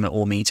welcome at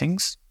all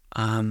meetings.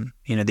 The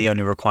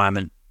only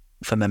requirement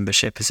for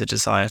membership is a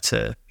desire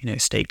to,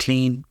 stay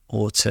clean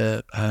or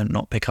to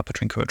not pick up a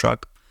drink or a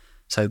drug.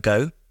 So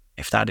go,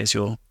 if that is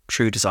your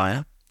true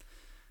desire.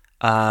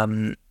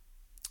 But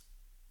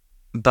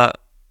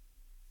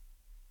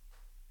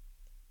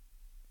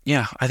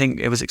yeah, I think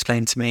it was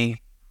explained to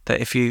me that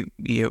if you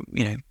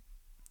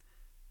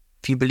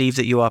believe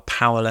that you are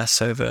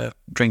powerless over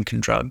drink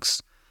and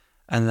drugs,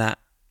 and that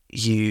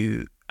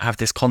you have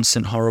this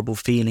constant horrible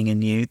feeling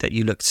in you that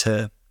you look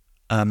to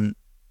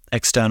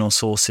external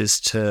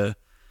sources to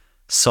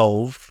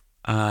solve,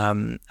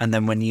 and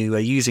then when you are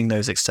using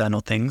those external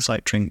things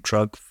like drink,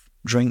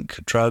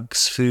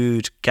 drugs,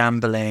 food,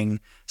 gambling,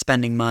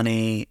 spending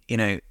money,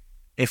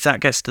 if that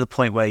gets to the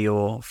point where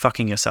you're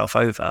fucking yourself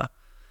over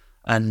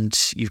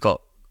and you've got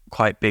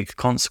quite big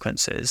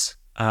consequences,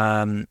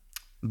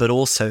 but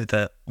also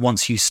that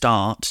once you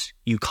start,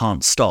 you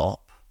can't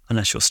stop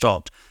unless you're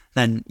stopped,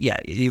 then yeah,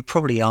 you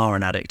probably are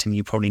an addict and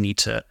you probably need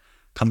to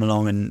come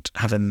along and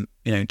have them,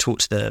 talk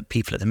to the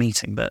people at the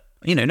meeting. But,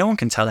 no one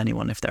can tell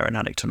anyone if they're an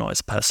addict or not. It's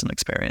a personal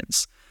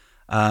experience.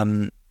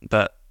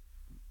 But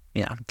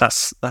yeah,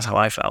 that's how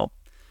I felt.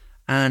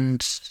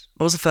 And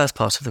what was the first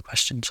part of the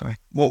question? Sorry.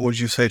 What would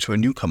you say to a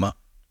newcomer?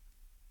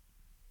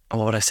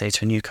 What would I say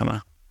to a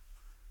newcomer?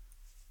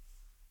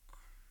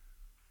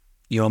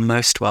 You're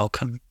most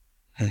welcome.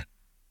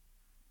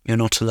 You're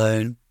not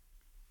alone.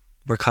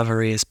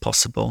 Recovery is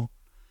possible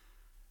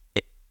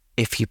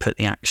if you put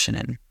the action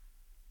in.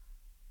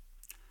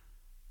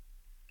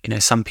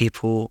 Some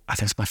people, I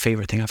think it's my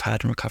favorite thing I've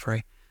had in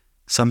recovery.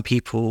 Some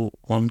people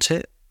want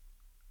it.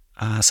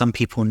 Some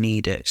people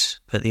need it,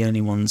 but the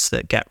only ones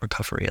that get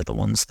recovery are the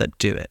ones that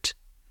do it.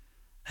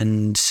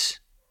 And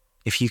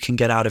if you can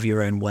get out of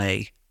your own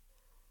way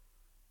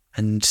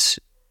and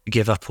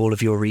give up all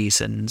of your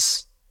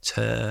reasons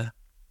to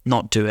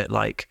not do it.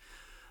 Like,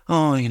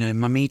 oh,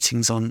 my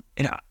meeting's on.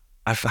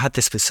 I've had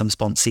this with some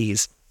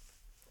sponsees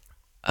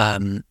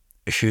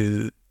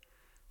who,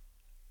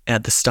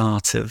 at the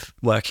start of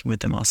working with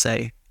them, I'll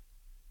say,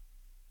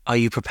 are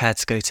you prepared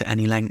to go to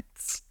any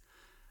lengths?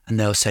 And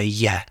they'll say,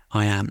 yeah,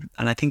 I am.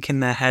 And I think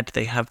in their head,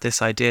 they have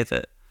this idea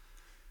that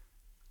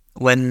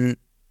when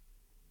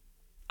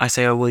I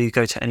say, oh, will you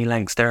go to any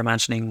lengths? They're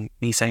imagining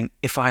me saying,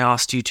 if I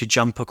asked you to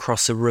jump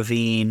across a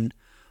ravine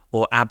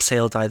or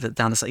abseil dive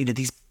down the side,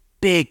 these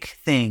big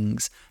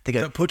things. They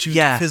go, that put you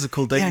in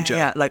physical danger.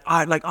 Yeah.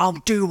 I'll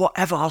do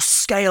whatever. I'll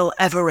scale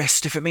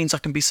Everest if it means I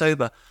can be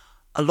sober.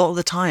 A lot of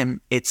the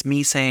time, it's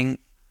me saying,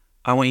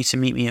 I want you to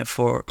meet me at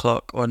 7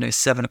 o'clock on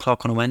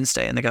a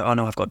Wednesday. And they go, oh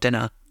no, I've got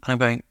dinner. And I'm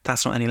going,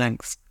 that's not any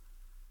lengths.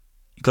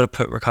 You've got to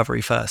put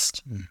recovery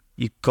first.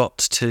 You've got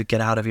to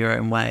get out of your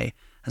own way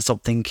and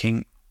stop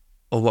thinking,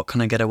 or what can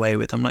I get away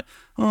with? I'm like,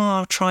 oh,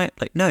 I'll try it.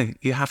 Like, no,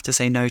 you have to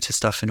say no to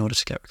stuff in order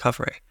to get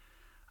recovery.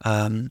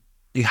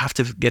 You have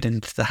to get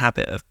into the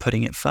habit of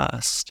putting it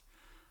first.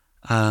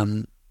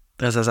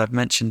 As I've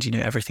mentioned,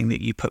 everything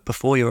that you put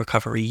before your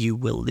recovery, you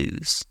will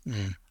lose.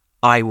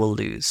 I will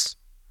lose.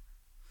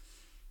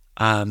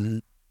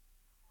 But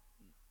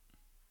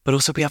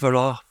also we have a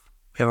laugh.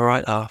 We have a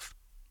right laugh.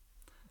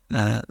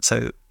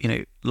 So,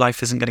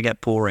 life isn't going to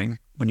get boring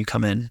when you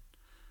come in.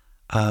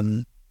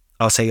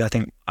 I'll say I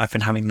think I've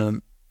been having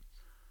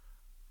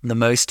the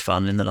most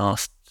fun in the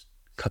last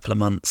couple of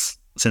months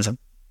since I've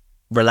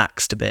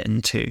relaxed a bit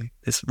into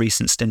this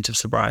recent stint of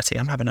sobriety.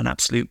 I'm having an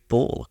absolute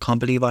ball. I can't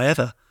believe I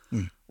ever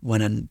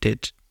went and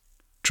did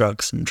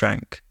drugs and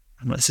drank.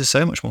 I'm like, this is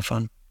so much more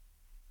fun.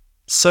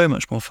 So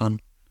much more fun.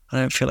 I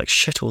don't feel like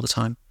shit all the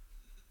time.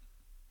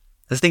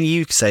 There's a thing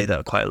you say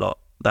that quite a lot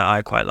that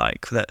I quite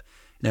like, that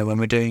when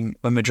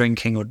we're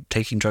drinking or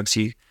taking drugs,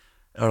 you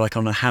are like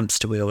on a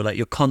hamster wheel, like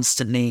you're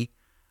constantly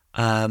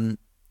either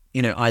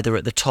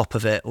at the top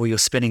of it or you're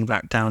spinning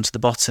back down to the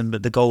bottom,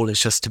 but the goal is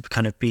just to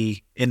kind of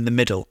be in the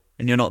middle,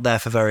 and you're not there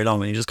for very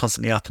long and you're just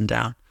constantly up and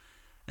down.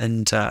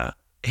 And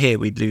here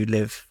we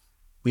live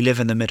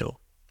in the middle.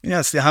 Yeah,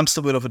 it's the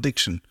hamster wheel of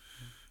addiction.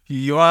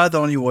 You're either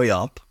on your way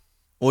up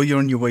or you're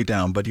on your way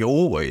down, but you're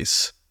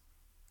always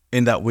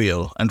in that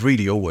wheel and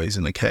really always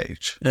in a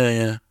cage.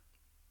 Yeah.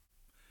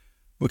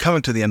 We're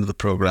coming to the end of the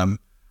program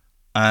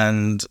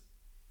and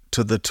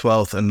to the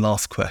 12th and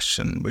last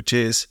question, which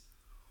is,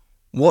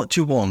 what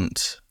do you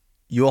want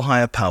your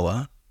higher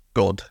power,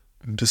 God,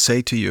 to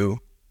say to you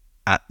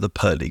at the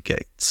pearly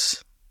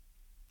gates?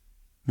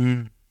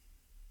 Now,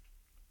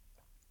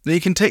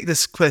 you can take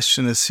this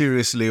question as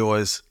seriously or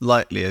as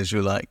lightly as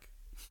you like.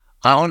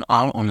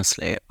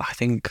 Honestly, I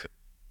think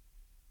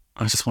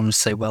I just want to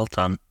say well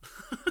done.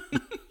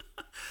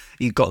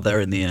 You got there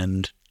in the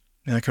end.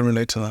 Yeah, I can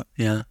relate to that.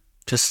 Yeah,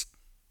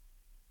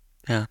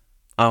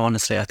 I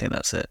think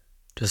that's it.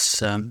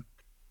 Just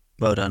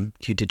well done.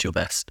 You did your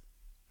best.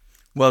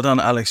 Well done,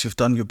 Alex. You've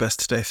done your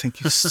best today.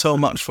 Thank you so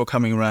much for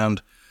coming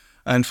around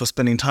and for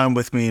spending time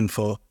with me and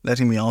for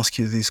letting me ask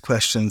you these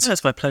questions. Yeah,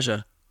 it's my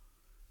pleasure.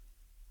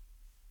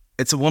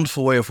 It's a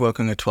wonderful way of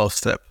working a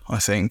 12-step, I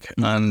think,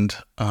 and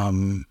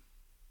I'm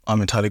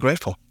entirely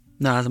grateful.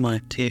 No, as am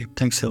I to you.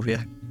 Thanks, Silvio.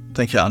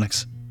 Thank you,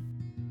 Alex.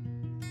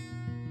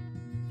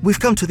 We've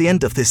come to the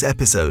end of this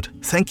episode.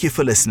 Thank you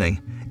for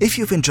listening. If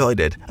you've enjoyed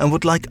it and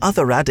would like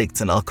other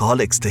addicts and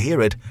alcoholics to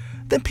hear it,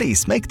 then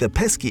please make the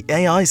pesky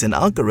AIs and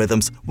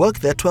algorithms work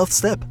their 12th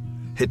step.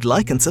 Hit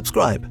like and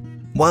subscribe.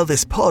 While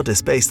this pod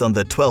is based on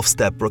the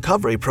 12-step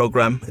recovery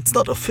program, it's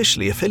not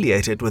officially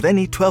affiliated with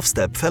any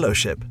 12-step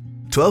fellowship.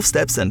 12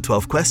 Steps and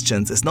 12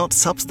 Questions is not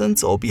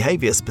substance or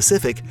behavior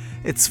specific,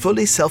 it's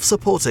fully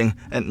self-supporting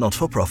and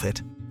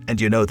not-for-profit. And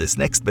this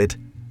next bit.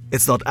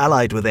 It's not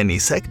allied with any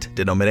sect,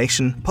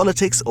 denomination,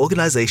 politics,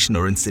 organization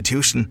or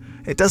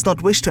institution. It does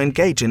not wish to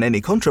engage in any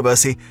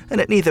controversy,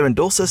 and it neither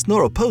endorses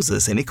nor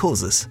opposes any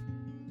causes.